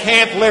at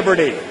Camp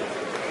Liberty.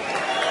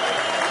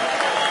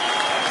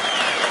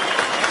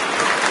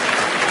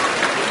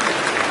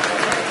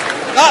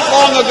 Not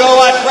long ago,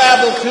 I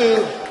traveled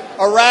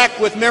to Iraq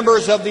with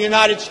members of the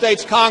United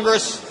States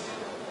Congress.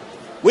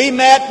 We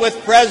met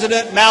with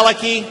President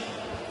Maliki.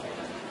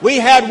 We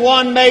had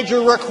one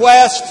major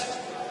request.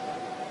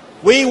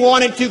 We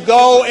wanted to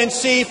go and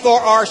see for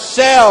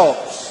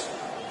ourselves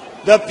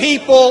the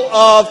people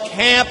of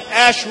Camp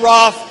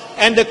Ashraf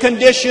and the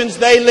conditions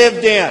they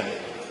lived in.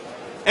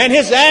 And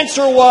his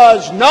answer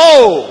was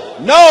no,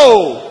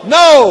 no,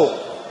 no.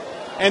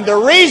 And the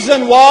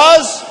reason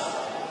was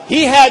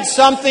he had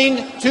something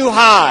to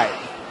hide.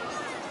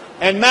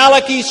 And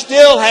Maliki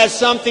still has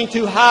something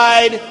to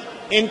hide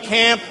in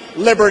Camp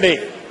Liberty.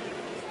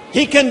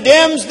 He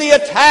condemns the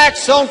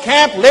attacks on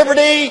Camp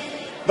Liberty,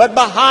 but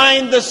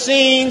behind the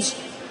scenes,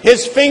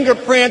 his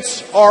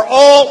fingerprints are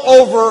all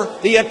over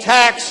the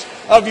attacks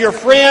of your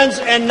friends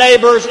and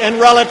neighbors and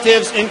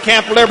relatives in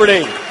Camp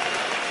Liberty.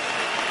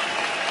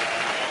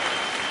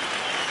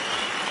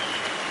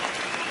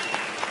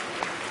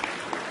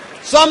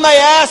 Some may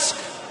ask,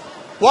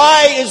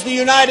 why is the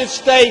United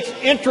States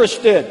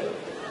interested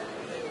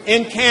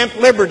in Camp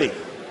Liberty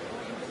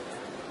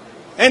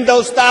and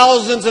those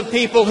thousands of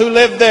people who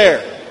live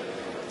there?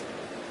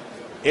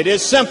 It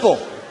is simple.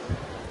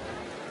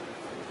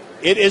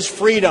 It is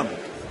freedom.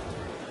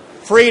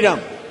 Freedom.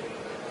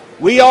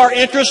 We are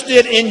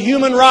interested in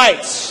human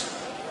rights.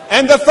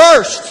 And the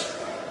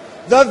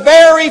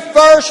very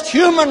first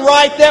human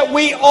right that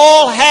we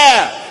all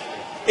have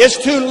is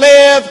to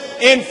live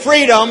in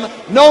freedom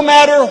no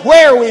matter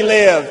where we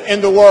live in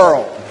the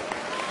world.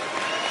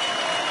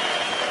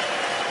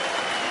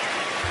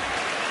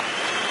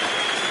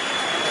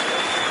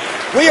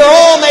 We are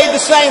all made the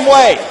same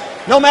way,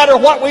 no matter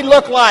what we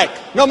look like,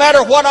 no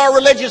matter what our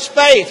religious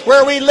faith,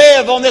 where we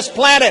live on this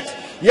planet,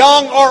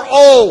 young or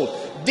old,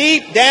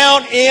 deep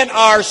down in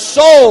our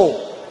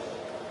soul.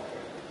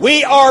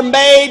 We are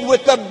made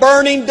with the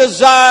burning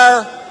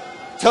desire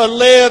to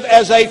live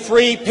as a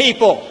free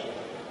people.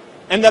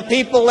 And the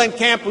people in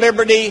Camp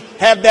Liberty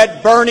have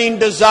that burning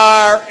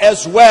desire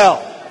as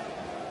well.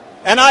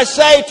 And I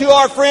say to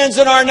our friends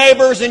and our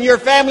neighbors and your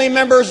family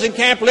members in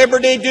Camp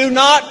Liberty, do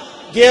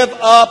not give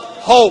up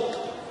hope.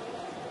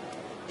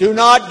 Do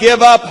not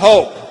give up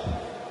hope.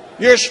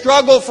 Your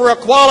struggle for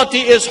equality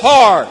is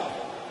hard.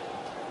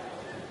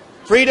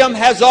 Freedom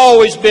has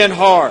always been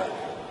hard.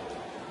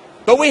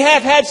 But we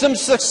have had some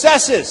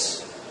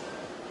successes.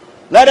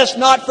 Let us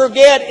not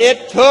forget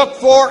it took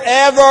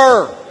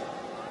forever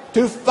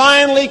to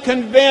finally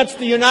convince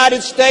the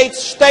United States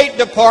State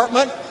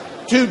Department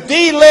to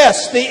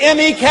delist the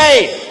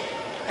MEK.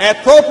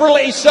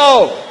 Appropriately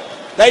so.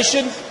 They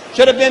should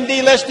have been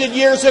delisted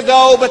years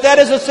ago, but that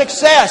is a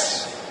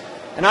success.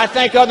 And I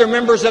thank other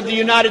members of the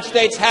United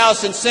States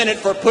House and Senate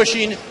for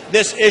pushing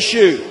this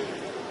issue.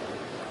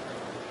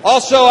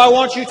 Also, I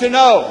want you to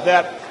know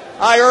that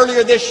I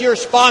earlier this year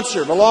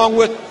sponsored, along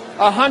with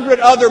 100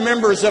 other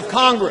members of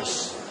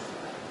Congress,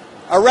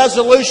 a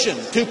resolution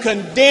to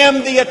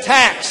condemn the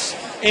attacks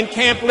in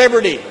Camp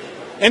Liberty.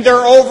 And there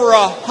are over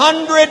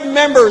 100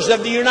 members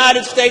of the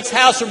United States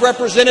House of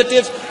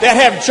Representatives that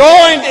have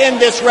joined in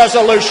this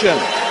resolution.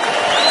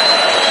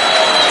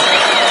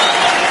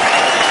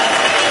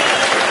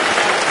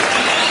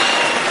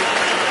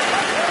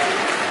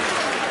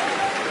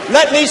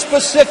 Let me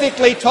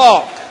specifically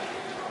talk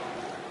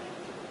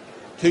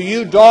to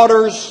you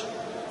daughters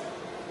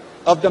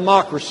of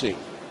democracy,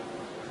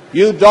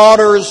 you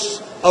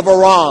daughters of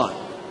Iran.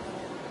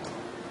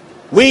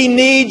 We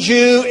need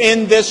you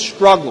in this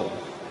struggle.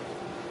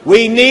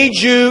 We need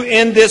you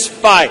in this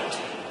fight.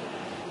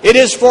 It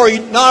is for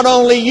not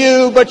only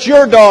you, but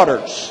your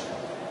daughters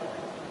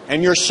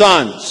and your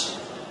sons.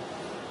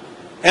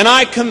 And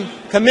I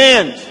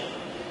commend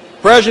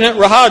President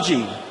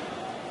Rouhani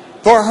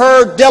for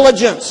her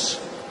diligence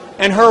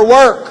and her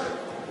work.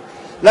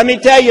 Let me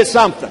tell you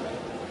something.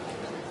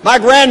 My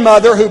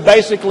grandmother, who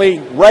basically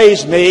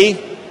raised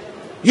me,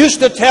 used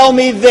to tell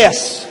me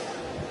this.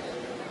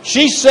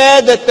 She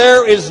said that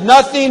there is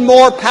nothing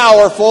more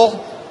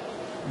powerful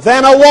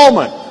than a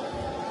woman.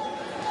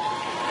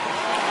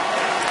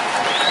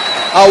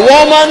 A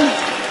woman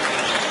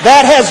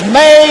that has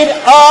made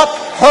up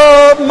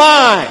her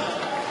mind.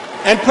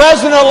 And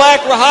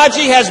President-elect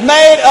Rouhani has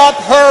made up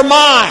her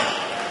mind.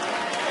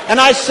 And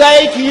I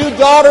say to you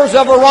daughters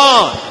of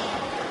Iran,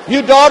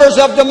 you daughters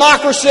of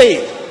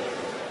democracy,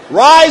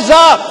 rise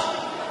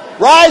up.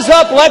 Rise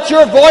up. Let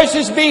your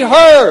voices be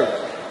heard.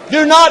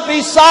 Do not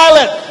be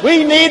silent.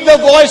 We need the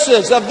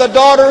voices of the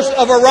daughters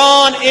of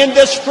Iran in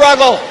this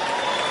struggle.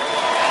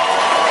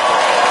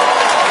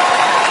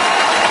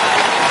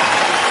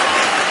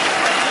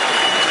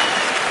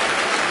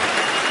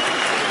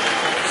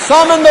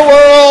 Some in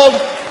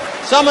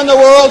the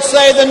world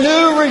say the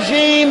new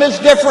regime is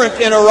different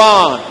in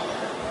Iran.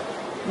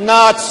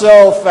 Not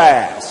so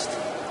fast.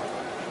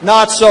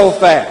 Not so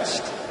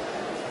fast.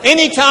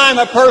 Anytime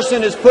a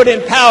person is put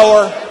in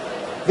power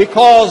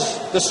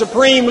because the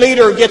supreme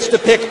leader gets to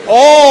pick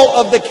all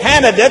of the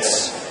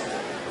candidates,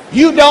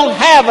 you don't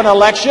have an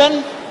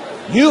election,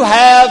 you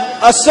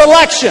have a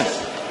selection.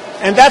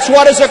 And that's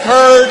what has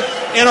occurred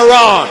in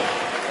Iran.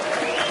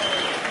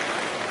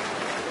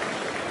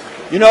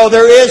 You know,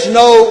 there is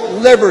no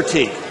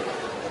liberty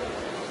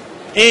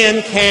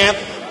in Camp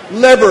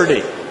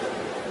Liberty.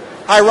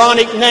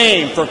 Ironic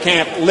name for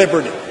Camp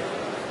Liberty.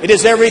 It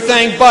is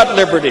everything but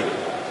liberty.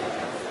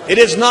 It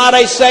is not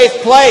a safe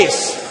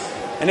place,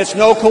 and it's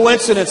no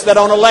coincidence that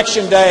on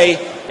Election Day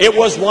it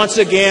was once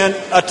again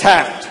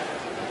attacked.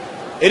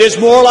 It is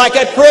more like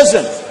a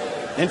prison.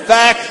 In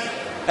fact,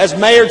 as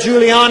Mayor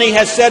Giuliani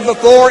has said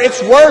before,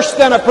 it's worse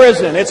than a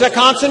prison. It's a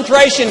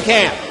concentration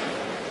camp.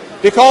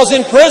 Because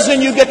in prison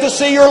you get to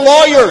see your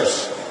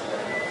lawyers.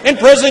 In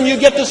prison you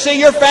get to see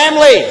your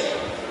family.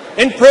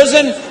 In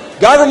prison,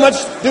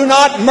 governments do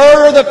not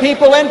murder the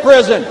people in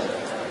prison.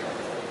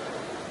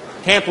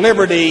 Camp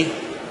Liberty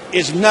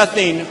is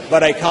nothing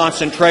but a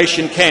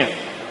concentration camp.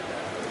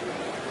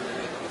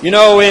 You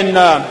know, in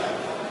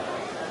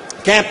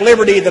Camp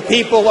Liberty, the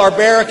people are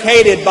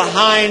barricaded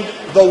behind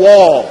the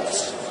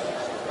walls.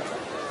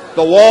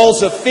 The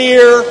walls of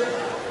fear,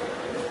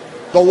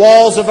 the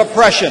walls of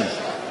oppression.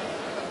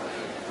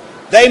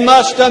 They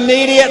must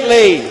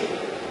immediately,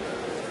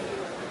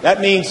 that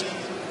means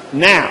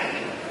now,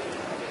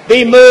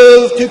 be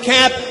moved to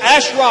Camp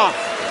Ashraf.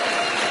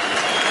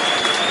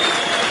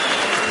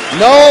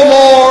 No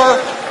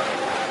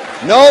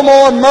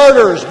more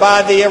murders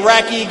by the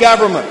Iraqi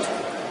government.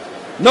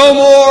 No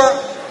more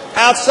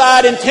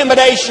outside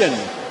intimidation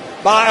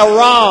by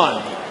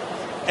Iran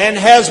and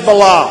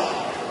Hezbollah.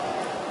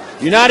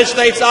 The United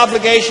States'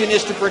 obligation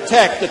is to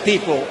protect the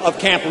people of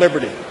Camp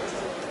Liberty.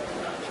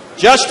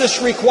 Justice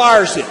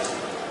requires it,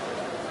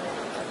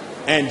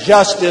 and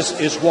justice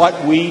is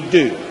what we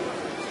do.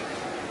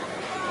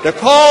 The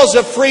cause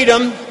of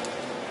freedom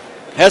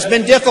has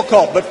been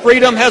difficult, but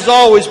freedom has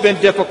always been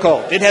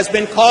difficult. It has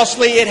been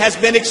costly, it has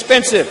been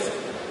expensive.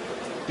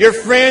 Your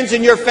friends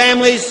and your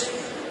families,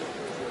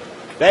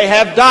 they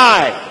have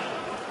died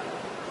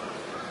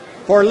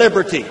for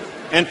liberty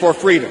and for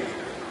freedom.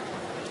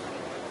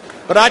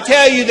 But I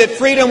tell you that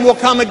freedom will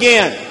come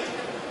again.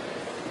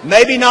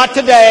 Maybe not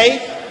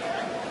today,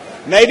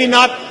 maybe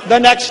not the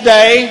next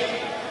day,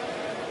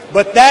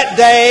 but that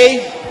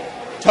day,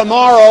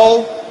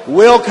 tomorrow,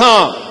 will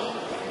come.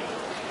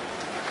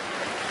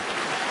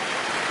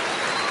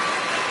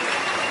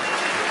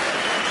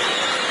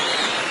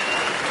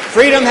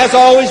 Freedom has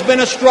always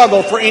been a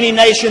struggle for any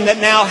nation that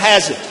now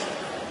has it.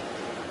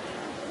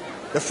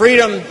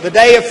 The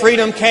day of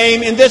freedom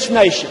came in this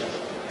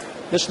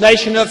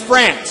nation of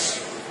France,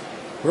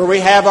 where we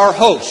have our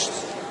host.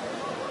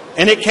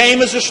 And it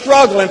came as a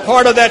struggle, and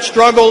part of that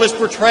struggle is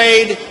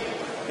portrayed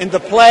in the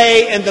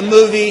play and the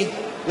movie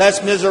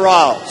Les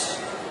Miserables.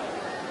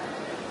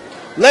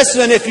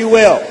 Listen, if you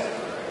will.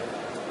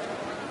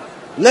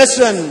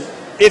 Listen,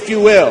 if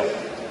you will.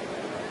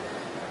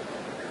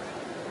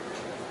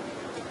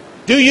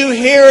 Do you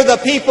hear the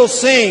people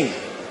sing?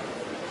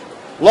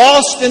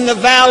 Lost in the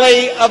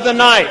valley of the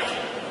night.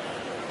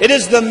 It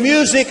is the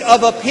music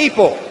of a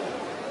people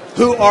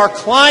who are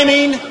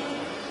climbing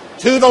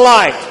to the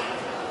light.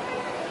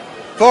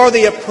 For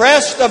the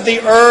oppressed of the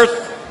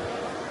earth,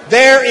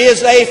 there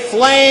is a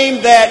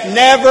flame that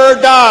never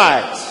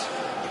dies.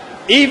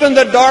 Even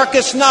the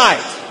darkest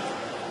night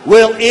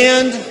will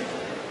end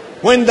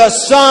when the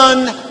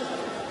sun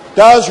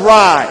does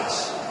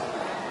rise.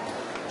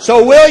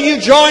 So will you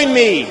join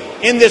me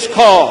in this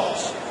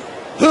cause?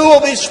 Who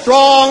will be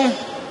strong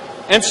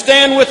and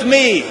stand with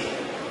me?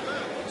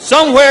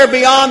 Somewhere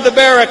beyond the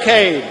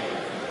barricade,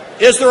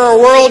 is there a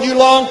world you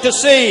long to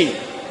see?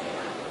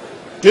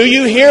 Do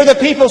you hear the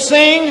people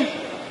sing?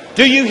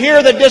 Do you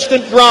hear the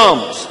distant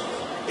drums?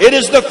 It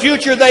is the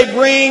future they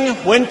bring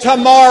when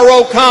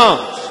tomorrow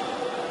comes.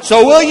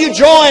 So will you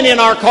join in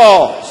our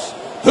cause?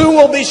 Who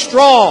will be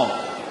strong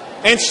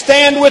and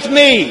stand with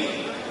me?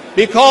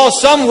 Because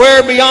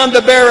somewhere beyond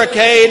the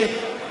barricade,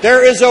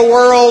 there is a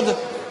world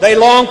they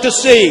long to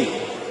see.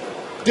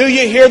 Do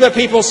you hear the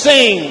people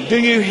sing? Do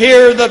you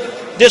hear the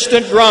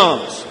distant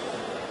drums?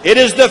 It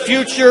is the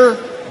future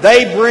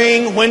they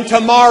bring when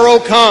tomorrow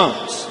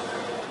comes.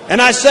 And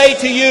I say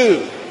to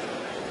you,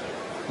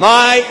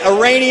 my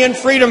Iranian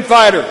freedom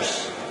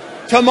fighters,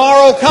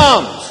 tomorrow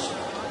comes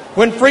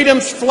when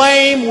freedom's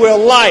flame will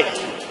light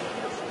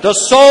the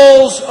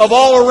souls of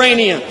all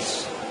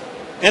Iranians,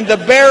 and the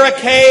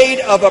barricade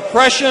of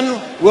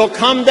oppression will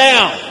come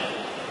down,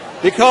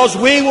 because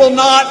we will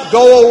not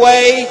go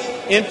away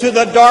into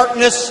the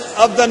darkness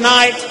of the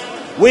night.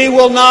 We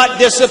will not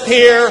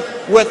disappear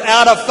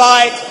without a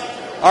fight.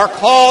 Our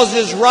cause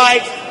is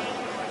right.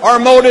 Our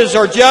motives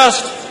are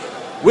just.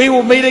 We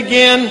will meet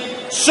again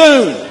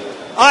soon,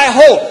 I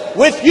hope,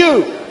 with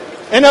you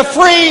in a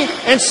free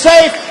and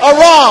safe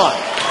Iran.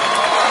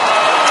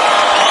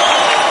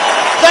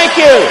 Thank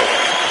you.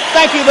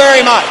 Thank you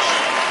very much.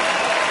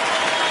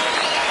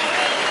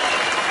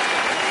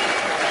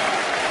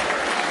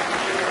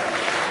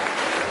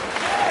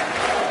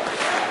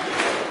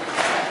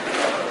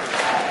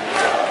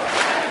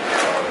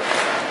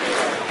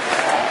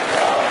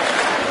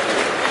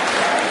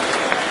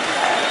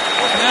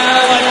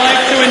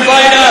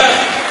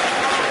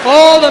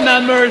 All the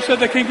members of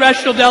the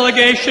congressional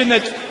delegation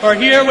that are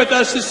here with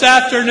us this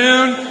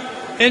afternoon.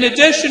 In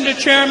addition to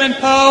Chairman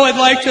Poe, I'd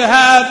like to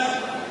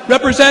have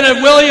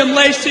Representative William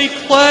Lacey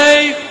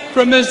Clay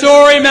from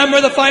Missouri, member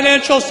of the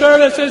Financial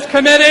Services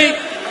Committee.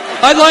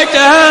 I'd like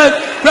to have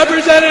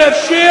Representative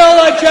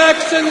Sheila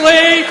Jackson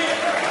Lee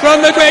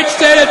from the great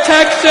state of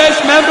Texas,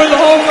 member of the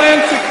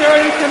Homeland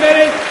Security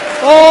Committee.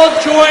 All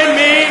join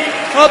me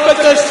up at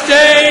the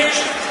stage.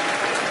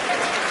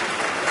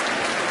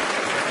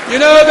 You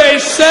know,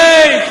 they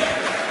say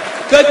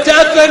the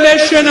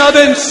definition of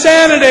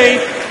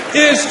insanity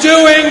is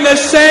doing the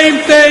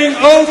same thing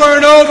over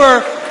and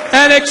over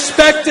and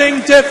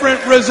expecting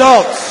different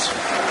results.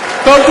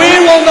 But we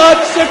will not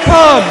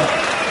succumb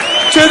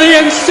to the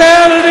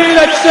insanity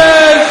that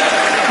says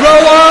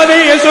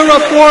Rouhani is a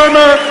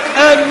reformer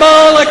and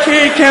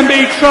Maliki can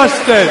be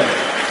trusted.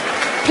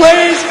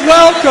 Please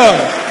welcome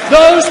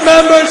those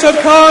members of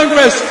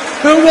Congress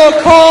who will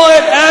call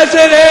it as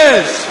it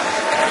is.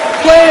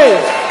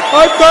 Please.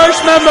 Our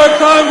first member of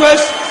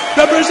Congress,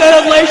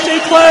 Representative Lacey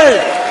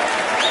Clay.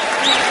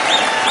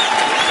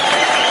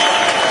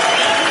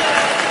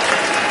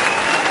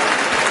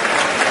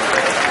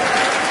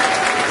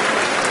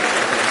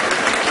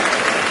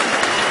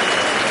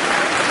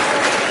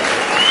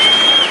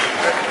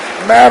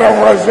 Madam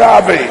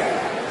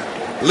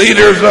Rajavi,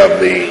 leaders of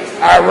the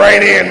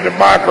Iranian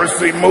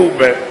democracy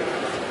movement,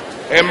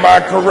 and my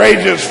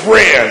courageous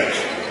friends,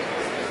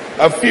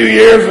 a few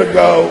years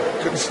ago,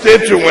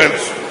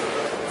 constituents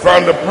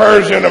from the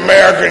Persian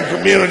American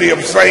community of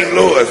St.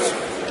 Louis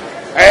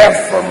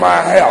asked for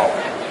my help.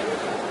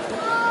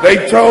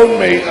 They told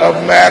me of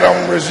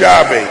Madam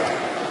Rajavi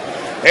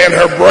and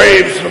her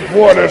brave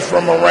supporters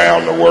from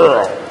around the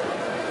world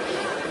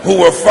who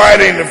were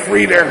fighting to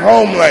free their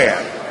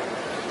homeland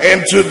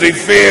and to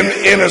defend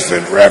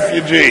innocent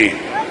refugees.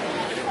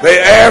 They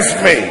asked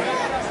me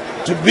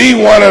to be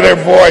one of their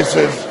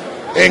voices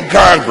in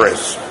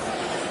Congress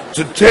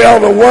to tell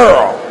the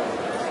world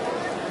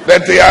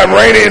that the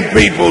Iranian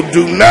people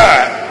do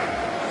not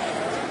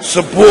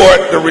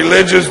support the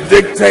religious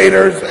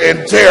dictators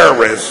and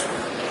terrorists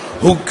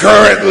who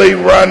currently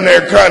run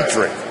their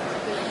country.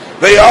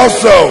 They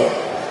also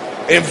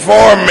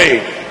informed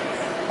me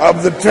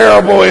of the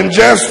terrible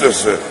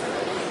injustices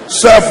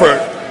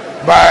suffered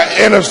by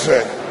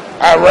innocent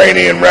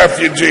Iranian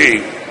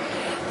refugees,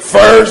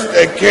 first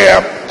at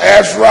Camp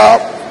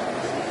Ashraf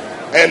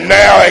and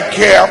now at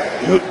Camp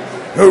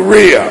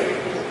Huria.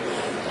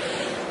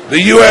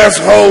 The U.S.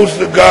 holds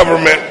the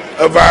government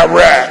of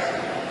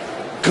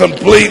Iraq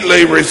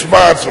completely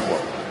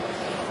responsible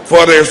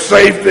for their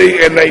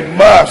safety, and they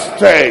must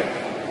take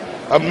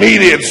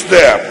immediate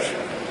steps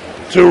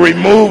to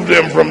remove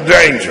them from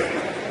danger.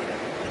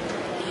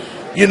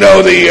 You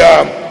know,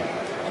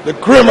 the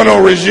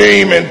criminal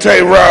regime in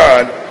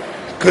Tehran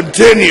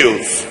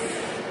continues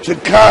to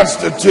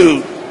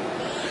constitute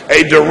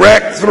a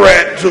direct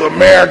threat to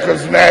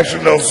America's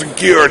national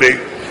security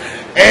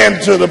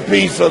and to the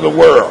peace of the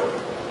world.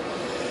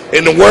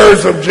 In the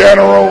words of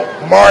General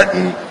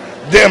Martin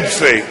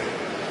Dempsey,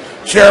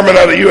 Chairman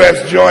of the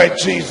U.S. Joint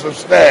Chiefs of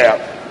Staff,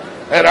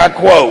 and I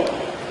quote,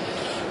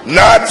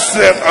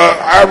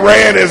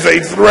 Iran is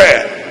a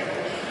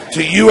threat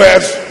to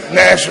U.S.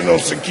 national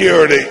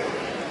security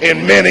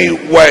in many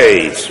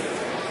ways,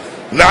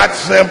 not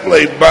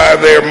simply by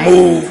their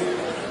move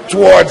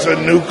towards a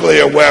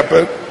nuclear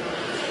weapon,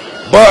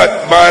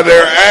 but by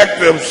their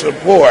active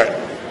support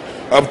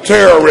of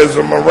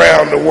terrorism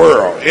around the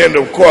world, end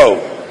of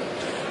quote.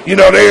 You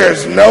know, there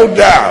is no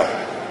doubt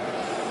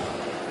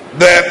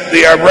that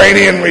the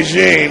Iranian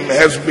regime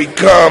has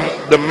become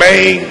the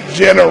main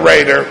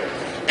generator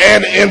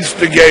and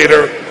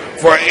instigator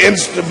for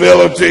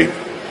instability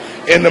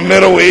in the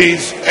Middle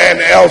East and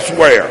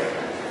elsewhere.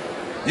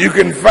 You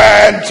can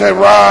find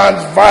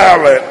Tehran's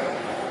violent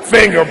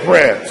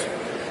fingerprints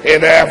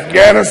in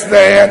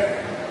Afghanistan,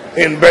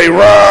 in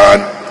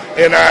Bahrain,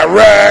 in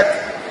Iraq,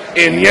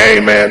 in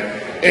Yemen,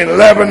 in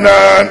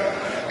Lebanon,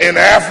 in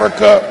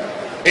Africa,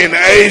 in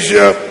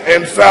Asia,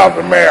 and South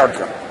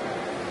America.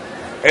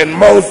 And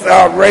most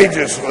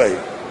outrageously,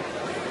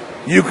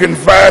 you can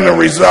find the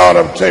result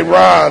of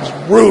Tehran's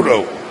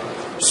brutal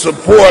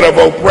support of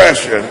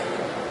oppression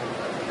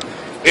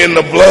in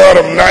the blood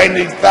of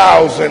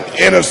 90,000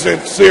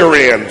 innocent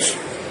Syrians,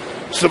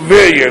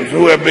 civilians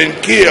who have been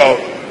killed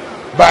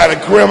by the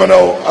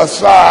criminal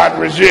Assad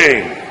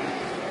regime,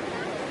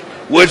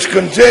 which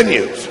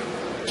continues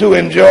to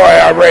enjoy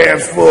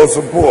Iran's full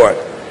support.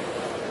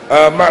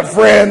 My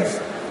friends,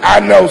 I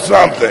know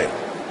something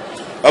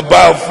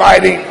about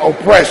fighting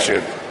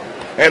oppression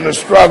and the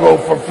struggle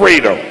for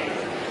freedom.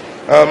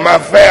 My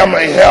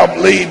family helped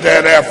lead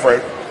that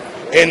effort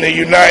in the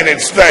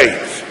United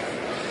States.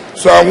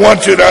 So I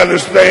want you to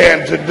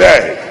understand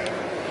today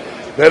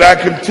that I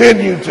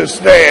continue to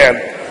stand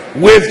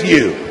with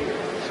you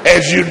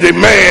as you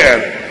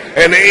demand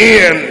an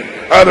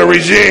end of the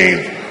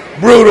regime's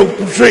brutal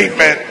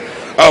treatment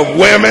of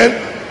women,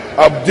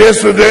 of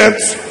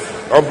dissidents,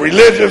 of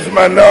religious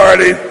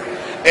minorities,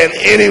 and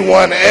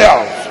anyone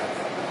else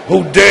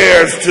who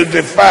dares to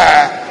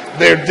defy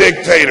their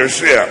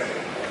dictatorship.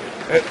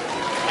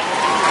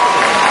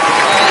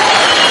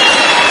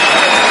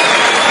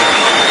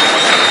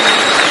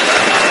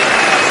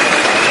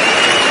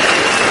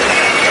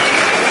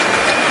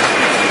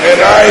 And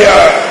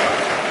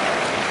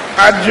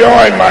I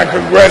join my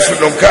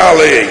congressional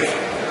colleagues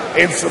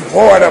in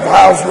support of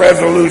House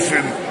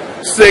Resolution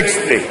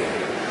 60,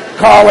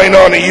 calling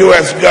on the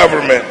U.S.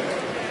 government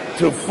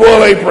to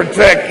fully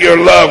protect your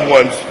loved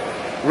ones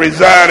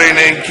residing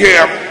in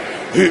Camp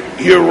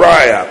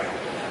Uriah.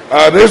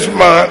 This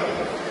month,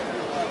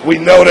 we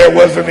know there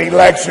was an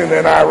election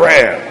in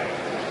Iran,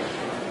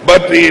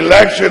 but the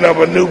election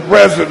of a new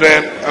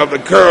president of the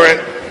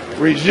current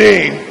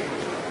regime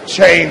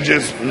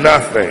changes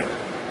nothing.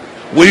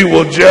 We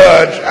will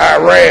judge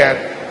Iran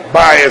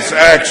by its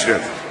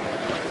actions,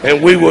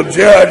 and we will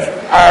judge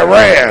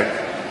Iran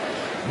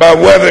by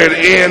whether it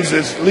ends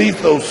its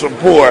lethal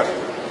support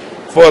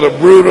for the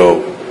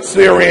brutal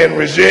Syrian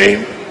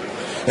regime,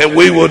 and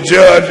we will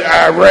judge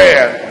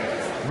Iran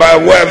by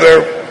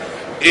whether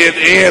it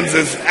ends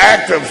its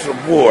active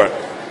support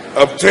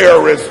of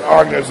terrorist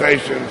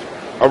organizations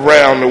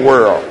around the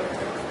world.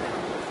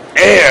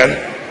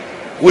 And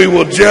we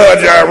will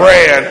judge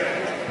Iran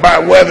by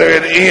whether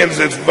it ends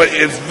its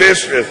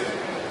vicious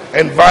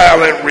and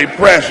violent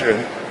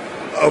repression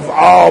of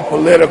all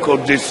political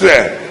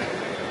dissent.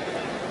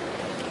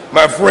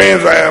 My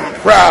friends, I am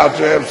proud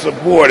to have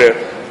supported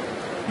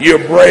your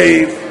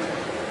brave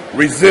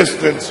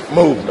resistance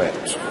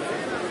movement,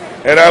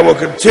 and I will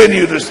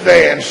continue to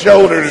stand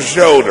shoulder to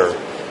shoulder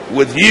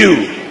with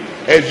you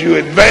as you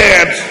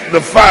advance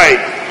the fight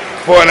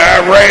for an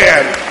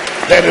Iran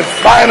that is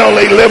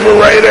finally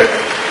liberated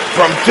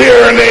from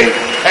tyranny,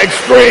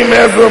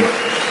 extremism,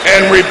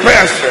 and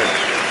repression.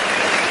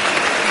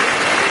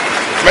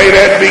 May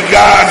that be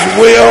God's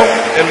will,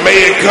 and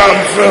may it come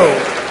soon.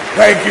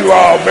 Thank you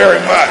all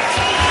very much.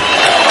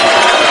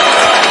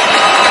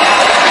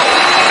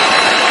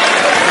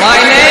 My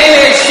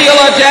name is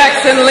Sheila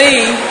Jackson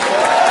Lee.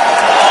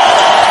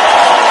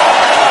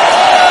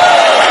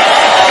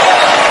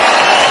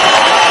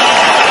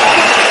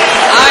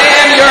 I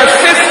am your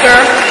sister.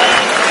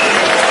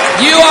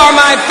 You are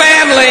my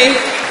family,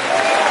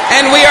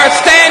 and we are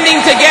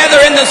standing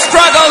together in the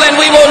struggle, and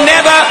we will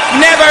never,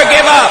 never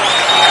give up.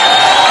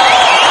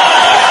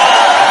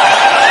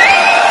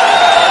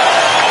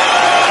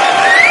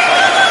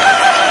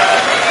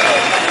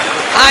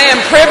 I am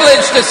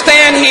privileged to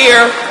stand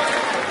here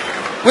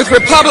with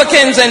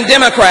Republicans and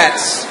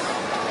Democrats.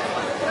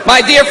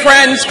 My dear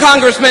friends,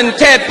 Congressman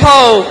Ted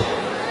Poe,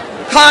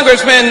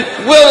 Congressman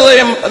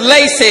William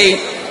Lacey,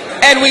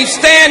 and we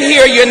stand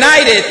here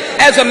united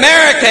as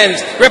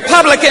Americans,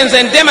 Republicans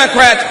and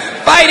Democrats,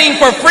 fighting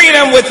for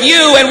freedom with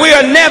you, and we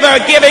are never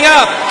giving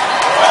up.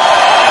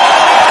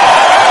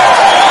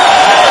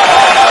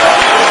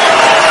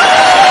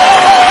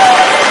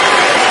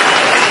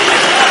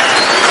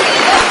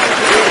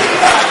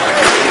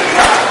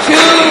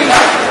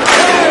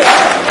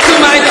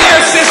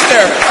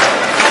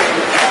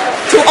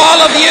 To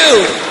all of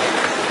you,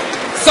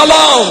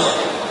 Salome,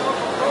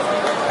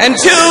 and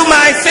to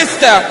my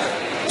sister,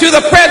 to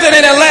the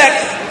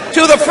President-elect,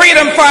 to the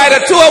freedom fighter,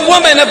 to a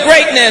woman of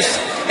greatness,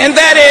 and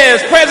that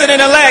is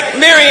President-elect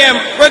Miriam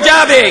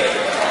Rajavi.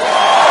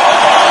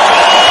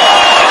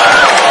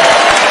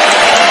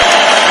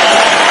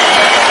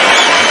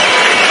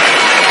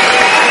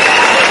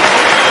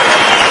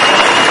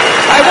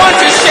 I want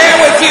to share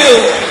with you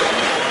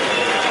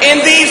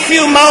in these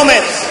few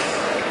moments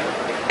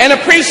an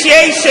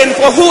appreciation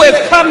for who has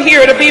come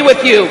here to be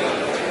with you.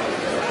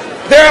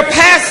 There are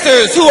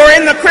pastors who are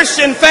in the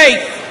Christian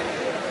faith.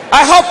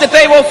 I hope that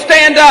they will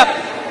stand up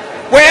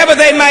wherever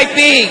they might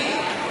be.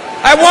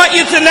 I want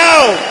you to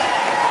know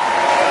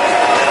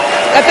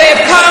that they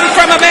have come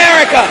from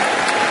America.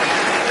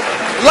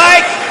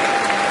 Like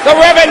the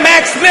Reverend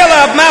Max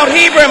Miller of Mount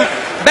Hebron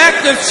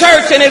Baptist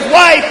Church and his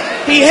wife,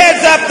 he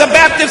heads up the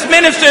Baptist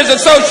Ministers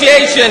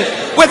Association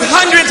with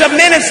hundreds of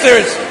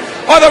ministers.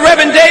 Or the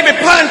Reverend David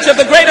Punch of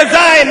the Greater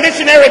Zion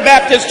Missionary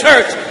Baptist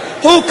Church,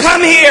 who come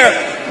here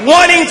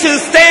wanting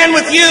to stand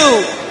with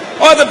you.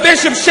 Or the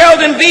Bishop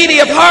Sheldon Beatty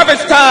of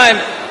Harvest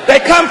Time. They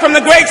come from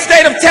the great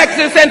state of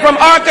Texas and from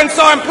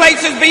Arkansas and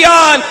places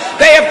beyond.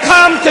 They have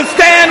come to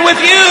stand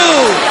with you.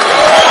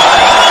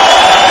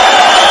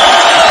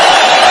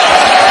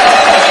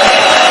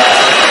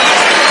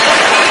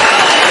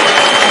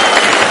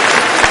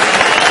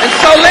 And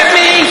so let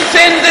me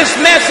send this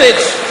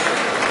message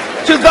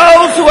to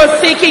those who are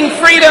seeking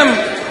freedom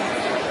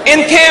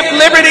in Camp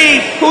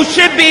Liberty, who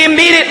should be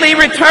immediately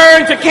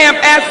returned to Camp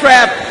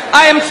Ashraf.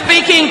 I am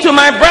speaking to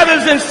my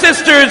brothers and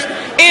sisters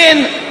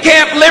in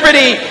Camp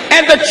Liberty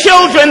and the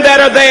children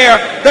that are there,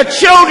 the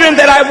children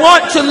that I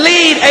want to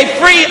lead a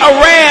free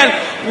Iran.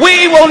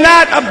 We will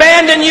not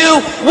abandon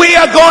you. We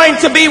are going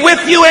to be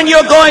with you, and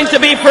you're going to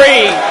be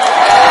free.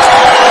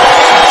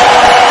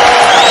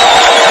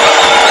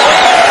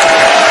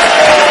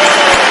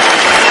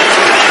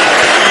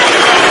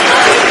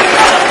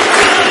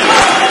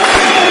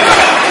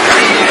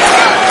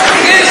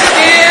 This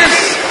is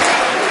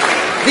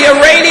the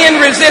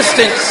Iranian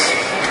resistance.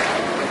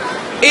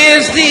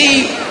 Is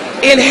the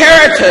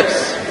inheritance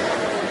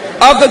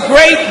of the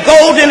great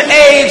golden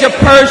age of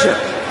Persia,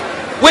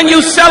 when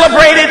you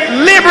celebrated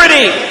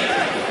liberty,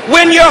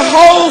 when your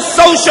whole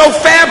social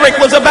fabric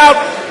was about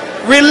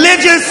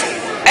religious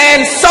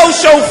and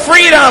social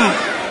freedom.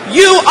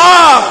 You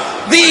are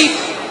the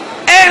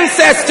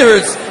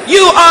ancestors.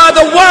 You are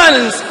the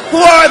ones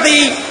who are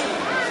the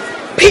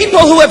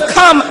people who have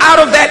come out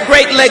of that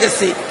great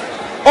legacy.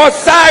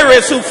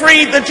 Osiris, who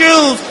freed the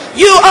Jews.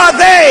 You are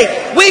they.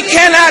 We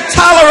cannot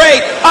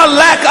tolerate a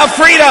lack of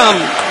freedom.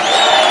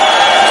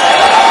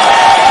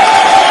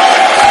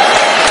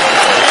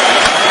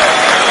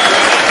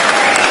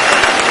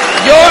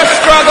 Your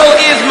struggle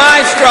is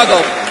my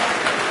struggle.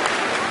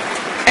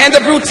 And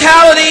the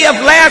brutality of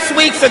last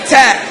week's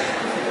attack,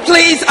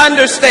 please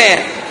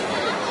understand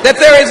that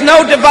there is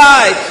no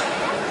divide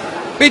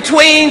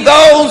between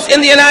those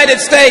in the United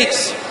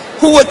States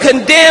who would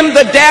condemn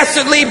the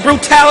dastardly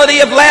brutality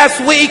of last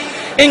week,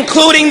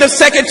 including the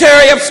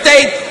Secretary of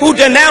State who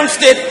denounced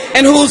it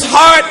and whose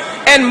heart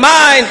and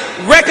mind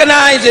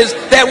recognizes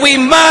that we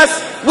must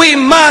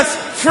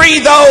free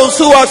those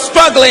who are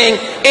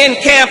struggling in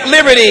Camp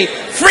Liberty.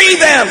 Free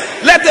them.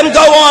 Let them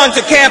go on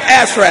to Camp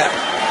Ashraf.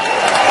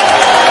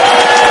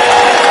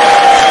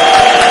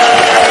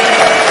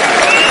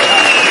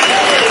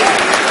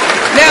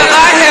 Now,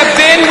 I have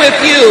been with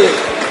you.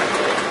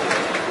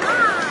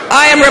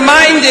 I am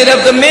reminded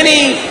of the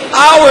many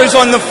hours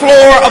on the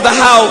floor of the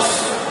House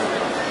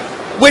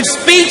with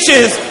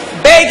speeches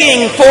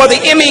begging for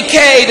the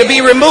MEK to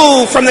be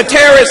removed from the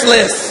terrorist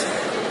list.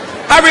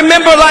 I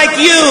remember, like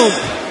you,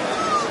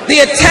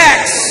 the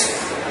attacks,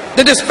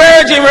 the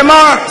disparaging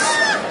remarks.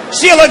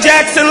 Sheila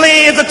Jackson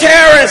Lee is a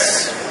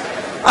terrorist.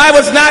 I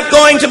was not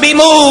going to be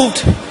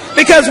moved,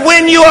 because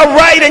when you are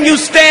right and you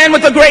stand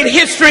with the great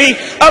history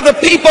of the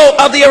people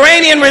of the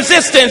Iranian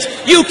resistance,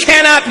 you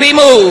cannot be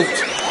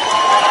moved.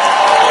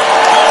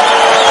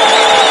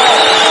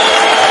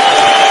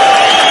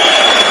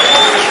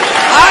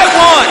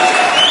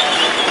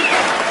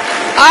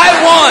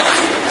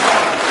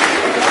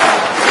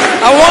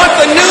 I want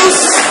the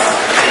noose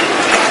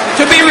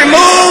to be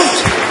removed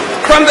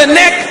from the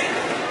neck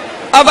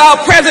of our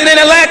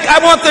president-elect. I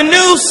want the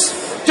noose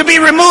to be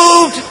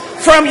removed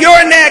from your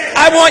neck.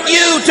 I want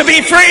you to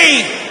be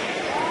free.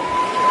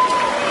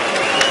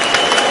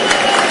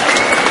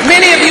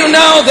 Many of you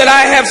know that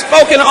I have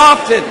spoken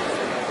often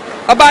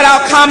about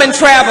our common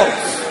travels.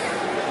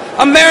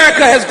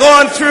 America has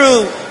gone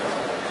through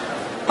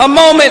a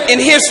moment in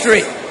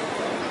history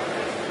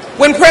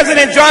when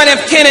President John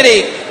F.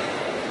 Kennedy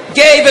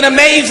gave an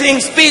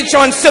amazing speech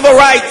on civil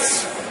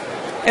rights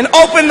and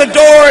opened the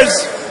doors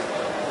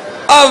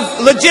of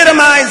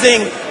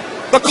legitimizing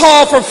the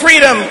call for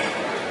freedom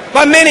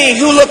by many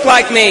who look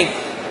like me.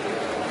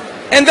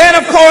 And then,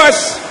 of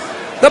course,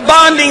 the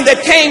bonding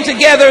that came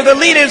together, the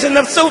leaders in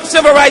the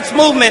civil rights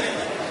movement,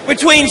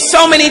 between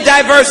so many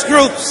diverse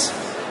groups.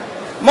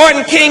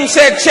 Martin King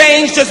said,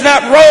 change does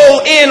not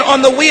roll in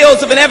on the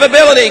wheels of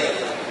inevitability,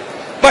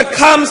 but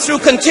comes through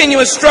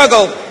continuous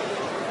struggle.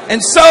 And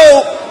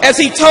so, as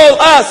he told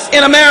us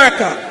in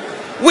America,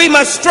 we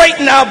must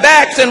straighten our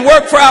backs and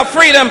work for our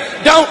freedom.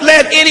 Don't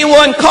let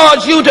anyone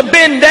cause you to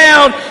bend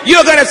down.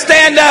 You're going to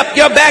stand up.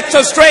 Your backs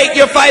are straight.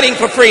 You're fighting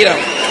for freedom.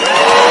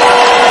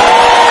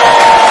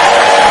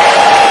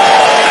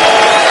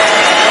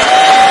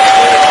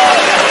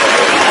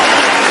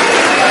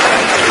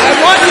 I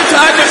want you to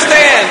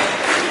understand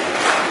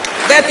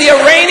that the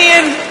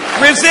Iranian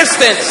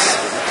resistance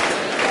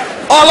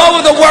all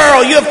over the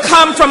world, you have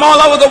come from all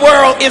over the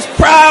world, is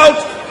proud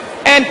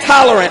and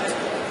tolerant.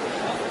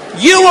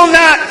 You will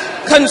not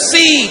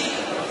concede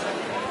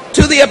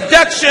to the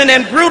abduction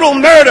and brutal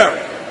murder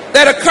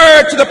that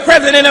occurred to the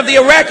president of the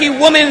Iraqi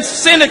Women's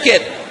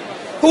Syndicate,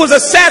 who was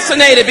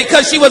assassinated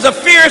because she was a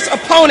fierce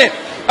opponent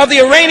of the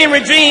Iranian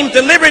regime's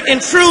deliberate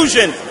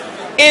intrusion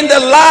in the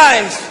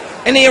lives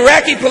and the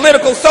Iraqi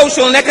political,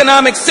 social, and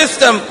economic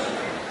system.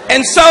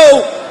 And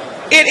so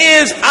it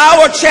is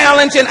our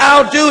challenge and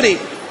our duty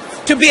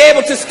to be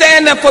able to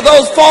stand up for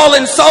those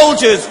fallen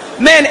soldiers,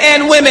 men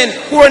and women,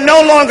 who are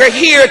no longer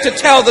here to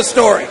tell the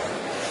story.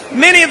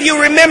 Many of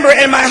you remember,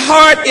 and my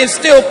heart is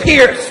still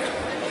pierced,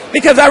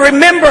 because I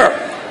remember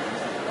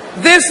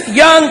this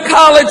young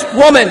college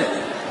woman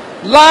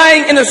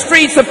lying in the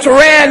streets of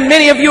Tehran.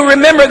 Many of you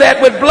remember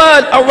that, with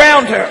blood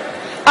around her.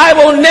 I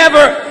will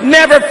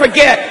never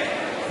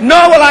forget,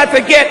 nor will I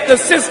forget the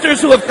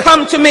sisters who have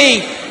come to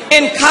me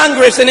in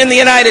Congress and in the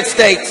United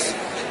States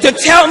to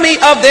tell me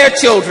of their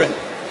children.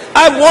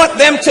 I want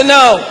them to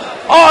know,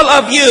 all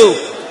of you,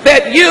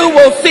 that you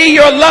will see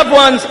your loved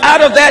ones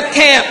out of that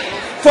camp.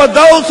 For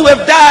those who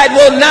have died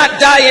will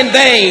not die in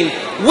vain.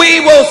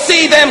 We will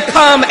see them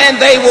come and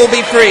they will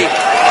be free.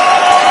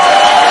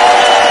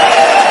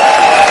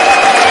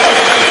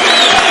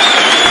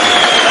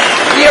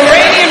 The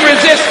Iranian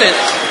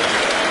resistance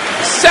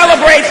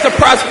celebrates the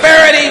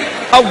prosperity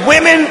of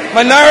women,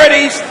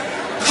 minorities,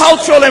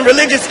 cultural and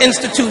religious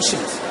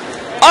institutions.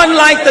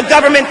 Unlike the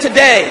government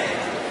today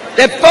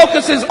that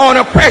focuses on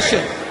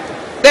oppression,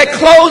 that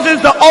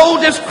closes the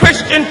oldest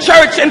Christian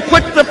church and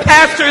puts the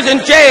pastors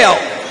in jail,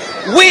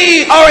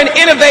 we are an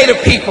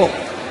innovative people,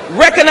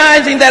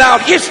 recognizing that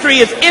our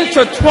history is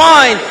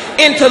intertwined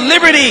into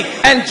liberty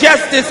and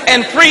justice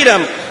and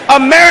freedom.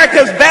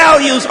 America's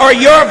values are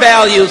your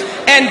values,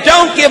 and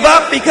don't give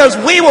up, because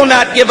we will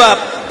not give up.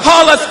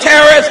 Call us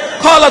terrorists,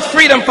 call us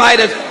freedom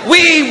fighters.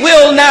 We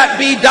will not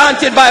be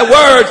daunted by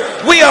words.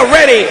 We are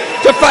ready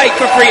to fight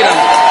for freedom.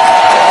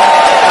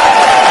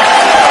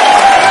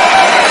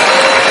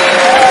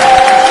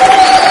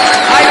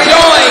 I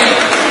join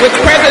with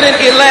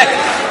President-elect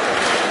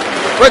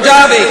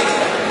Rajavi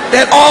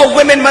that all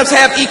women must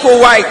have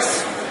equal rights.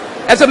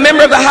 As a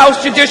member of the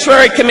House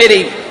Judiciary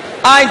Committee,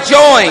 I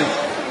join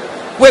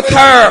with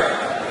her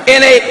in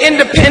an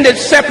independent,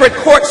 separate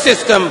court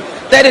system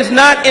that is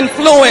not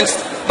influenced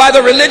by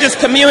the religious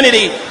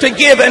community to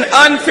give an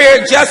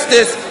unfair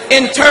justice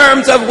in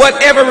terms of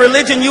whatever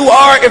religion you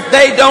are. If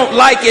they don't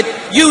like it,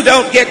 you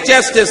don't get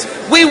justice.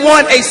 We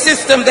want a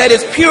system that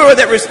is pure,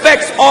 that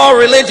respects all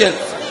religions.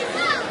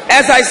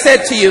 As I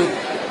said to you,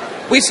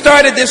 we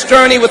started this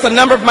journey with a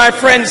number of my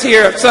friends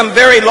here some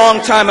very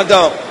long time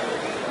ago.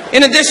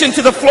 In addition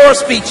to the floor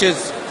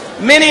speeches,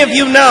 many of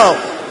you know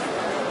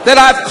that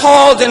I've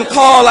called and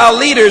called our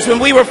leaders when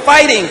we were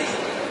fighting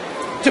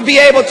to be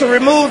able to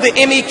remove the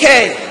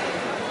MEK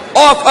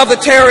off of the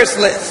terrorist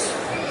list.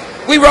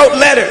 We wrote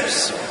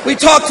letters. We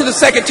talked to the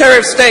Secretary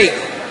of State.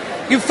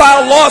 You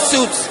filed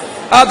lawsuits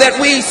that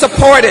we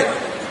supported.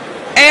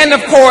 And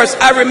of course,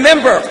 I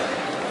remember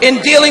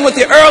in dealing with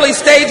the early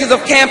stages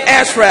of Camp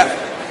Ashraf,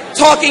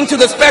 talking to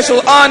the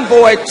special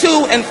envoy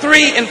 2 and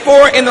 3 and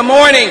 4 in the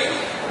morning,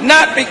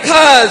 not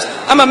because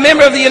I'm a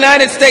member of the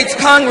United States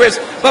Congress,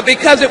 but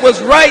because it was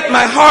right,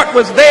 my heart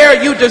was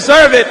there, you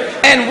deserve it,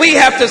 and we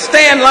have to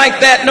stand like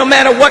that no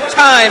matter what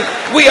time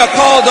we are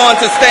called on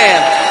to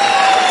stand.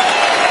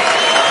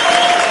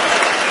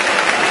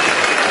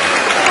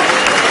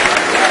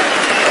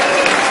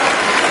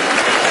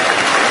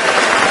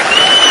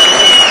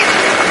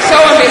 So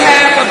on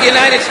behalf of the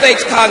United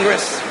States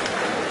Congress,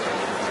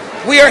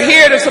 we are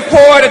here to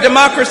support a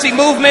democracy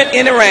movement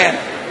in Iran.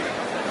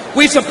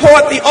 We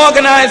support the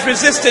organized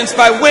resistance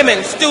by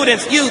women,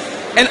 students, youth,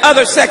 and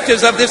other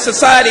sectors of this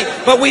society,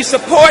 but we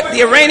support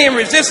the Iranian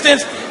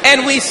resistance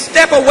and we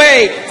step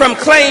away from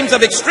claims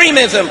of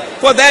extremism,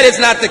 for that is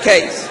not the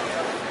case.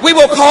 We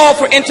will call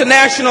for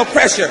international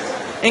pressure,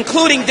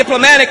 including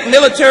diplomatic,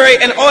 military,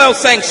 and oil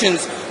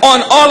sanctions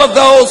on all of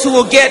those who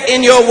will get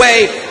in your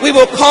way. We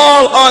will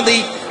call on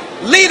the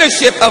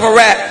leadership of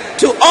Iraq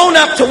to own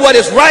up to what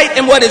is right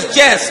and what is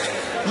just.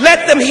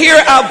 Let them hear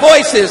our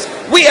voices.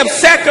 We have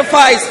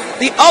sacrificed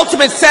the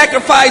ultimate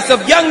sacrifice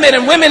of young men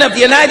and women of the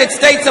United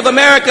States of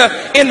America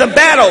in the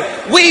battle.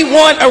 We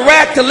want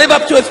Iraq to live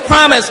up to its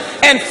promise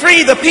and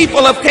free the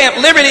people of Camp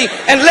Liberty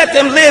and let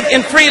them live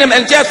in freedom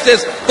and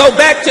justice, go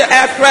back to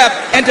Ashraf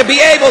and to be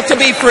able to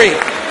be free.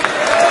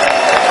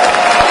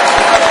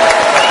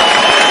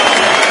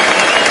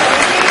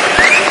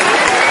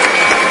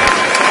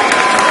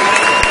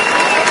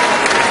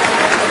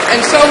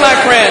 And so, my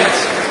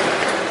friends,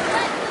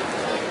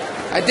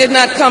 I did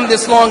not come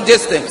this long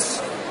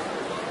distance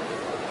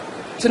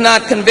to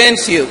not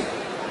convince you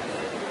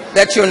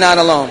that you're not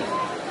alone.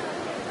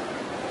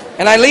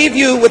 And I leave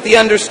you with the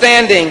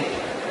understanding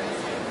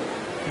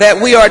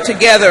that we are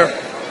together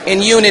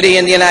in unity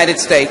in the United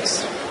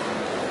States.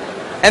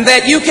 And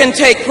that you can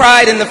take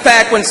pride in the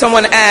fact when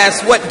someone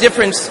asks, what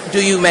difference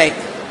do you make?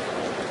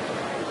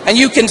 And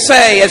you can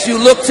say, as you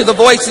look to the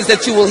voices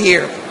that you will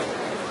hear,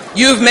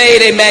 you've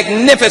made a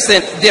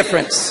magnificent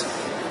difference.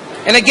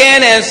 And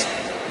again, as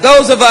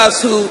those of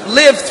us who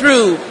lived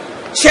through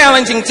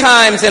challenging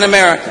times in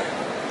America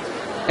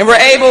and were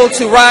able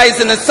to rise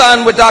in the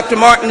sun with Dr.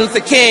 Martin Luther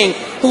King,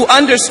 who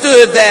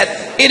understood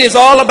that it is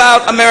all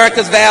about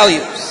America's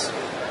values.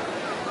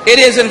 It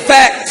is, in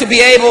fact, to be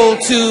able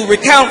to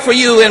recount for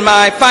you in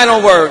my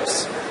final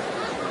words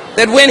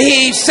that when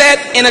he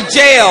sat in a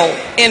jail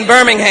in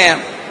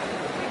Birmingham,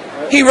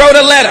 he wrote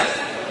a letter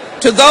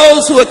to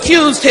those who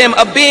accused him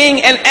of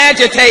being an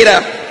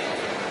agitator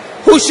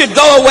who should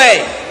go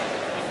away.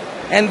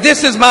 And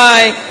this is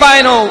my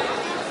final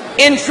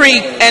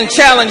entreat and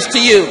challenge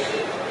to you.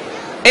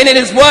 And it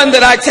is one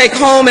that I take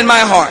home in my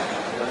heart.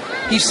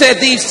 He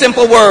said these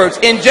simple words: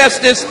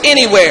 injustice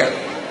anywhere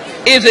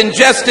is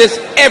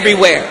injustice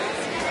everywhere.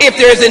 If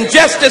there is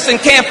injustice in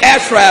Camp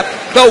Ashraf,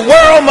 the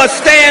world must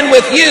stand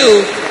with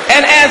you.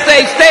 And as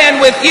they stand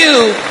with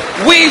you,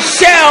 we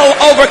shall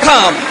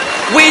overcome.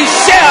 We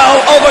shall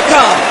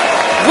overcome.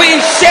 We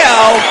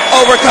shall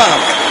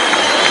overcome.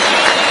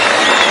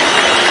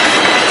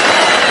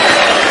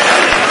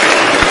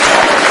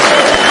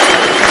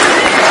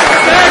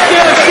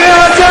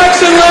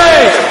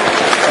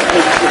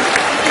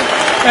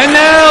 And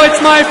now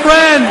it's my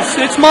friends,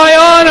 it's my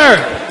honor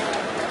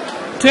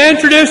to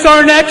introduce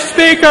our next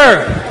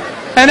speaker.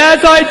 And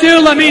as I do,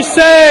 let me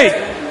say,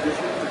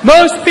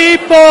 most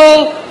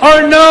people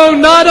are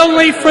known not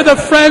only for the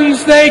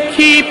friends they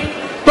keep,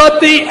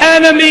 but the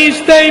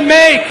enemies they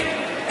make.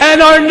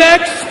 And our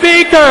next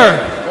speaker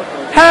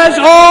has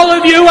all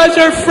of you as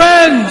her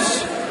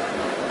friends.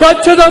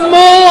 But to the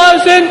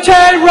mullahs in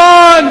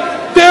Tehran,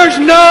 there's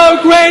no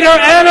greater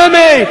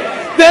enemy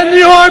than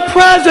your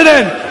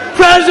president,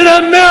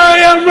 President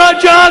Maryam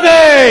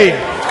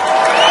Rajavi.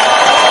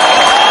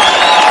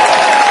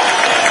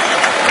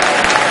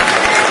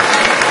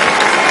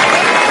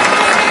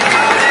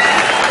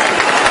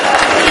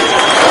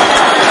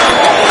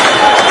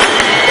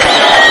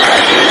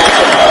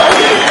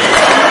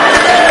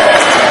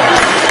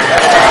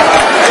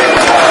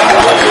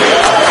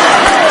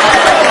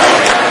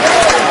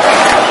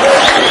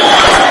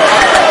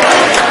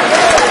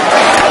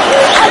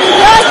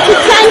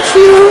 Thank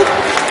you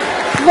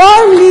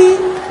warmly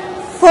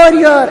for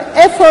your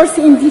efforts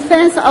in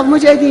defense of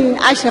Mujahideen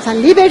Ashraf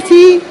and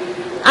liberty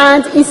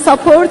and in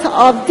support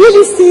of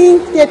delisting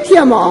the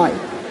PMI.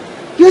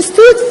 You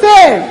stood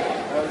firm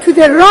to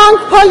the wrong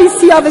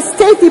policy of the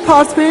State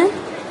Department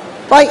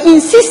by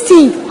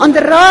insisting on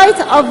the right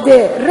of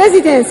the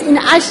residents in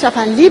Ashraf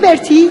and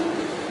liberty.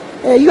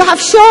 You have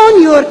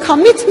shown your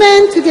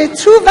commitment to the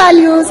true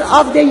values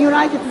of the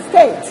United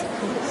States.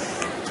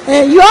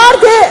 You are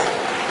the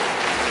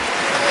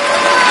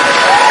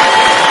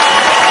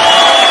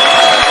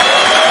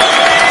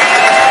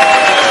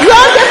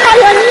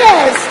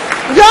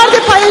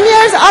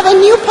pioneers of a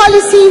new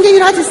policy in the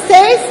United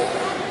States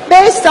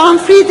based on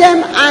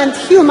freedom and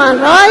human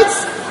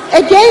rights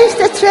against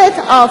the threat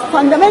of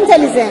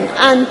fundamentalism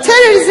and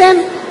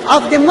terrorism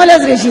of the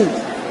mullahs regime.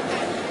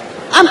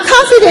 I'm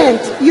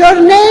confident your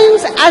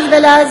names as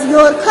well as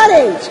your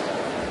courage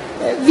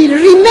will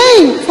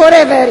remain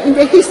forever in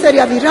the history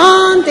of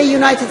Iran, the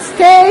United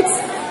States,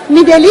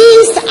 Middle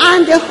East,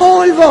 and the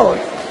whole world.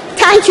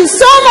 Thank you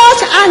so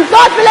much, and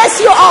God bless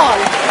you all.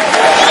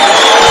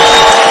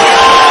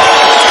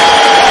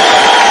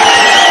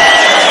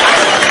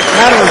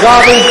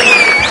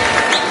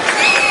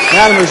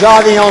 Madam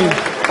Rajavi,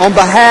 on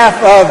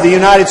behalf of the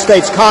United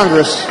States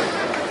Congress,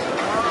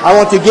 I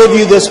want to give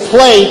you this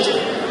plate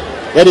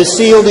that is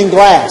sealed in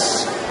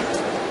glass.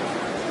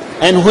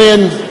 And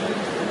when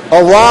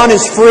Iran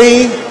is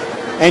free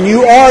and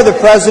you are the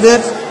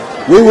president,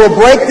 we will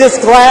break this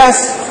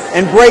glass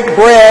and break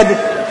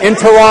bread in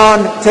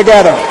Tehran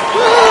together.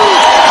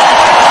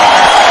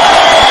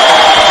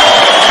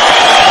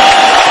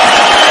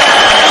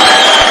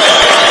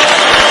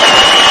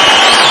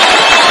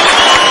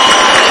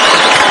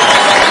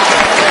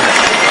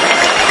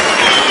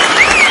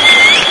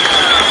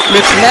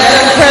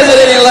 Madam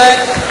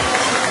President-elect,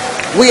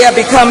 we have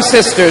become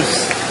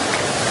sisters.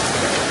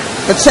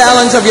 The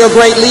challenge of your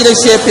great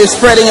leadership is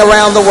spreading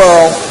around the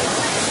world.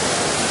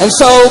 And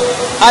so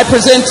I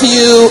present to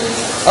you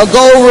a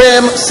gold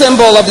rim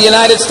symbol of the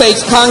United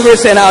States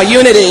Congress and our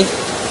unity.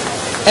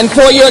 And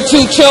for your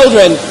two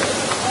children,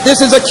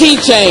 this is a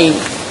keychain,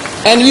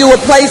 and you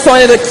will place on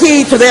it a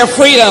key to their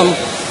freedom,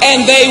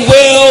 and they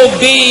will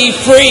be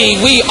free.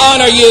 We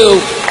honor you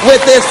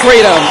with this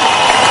freedom.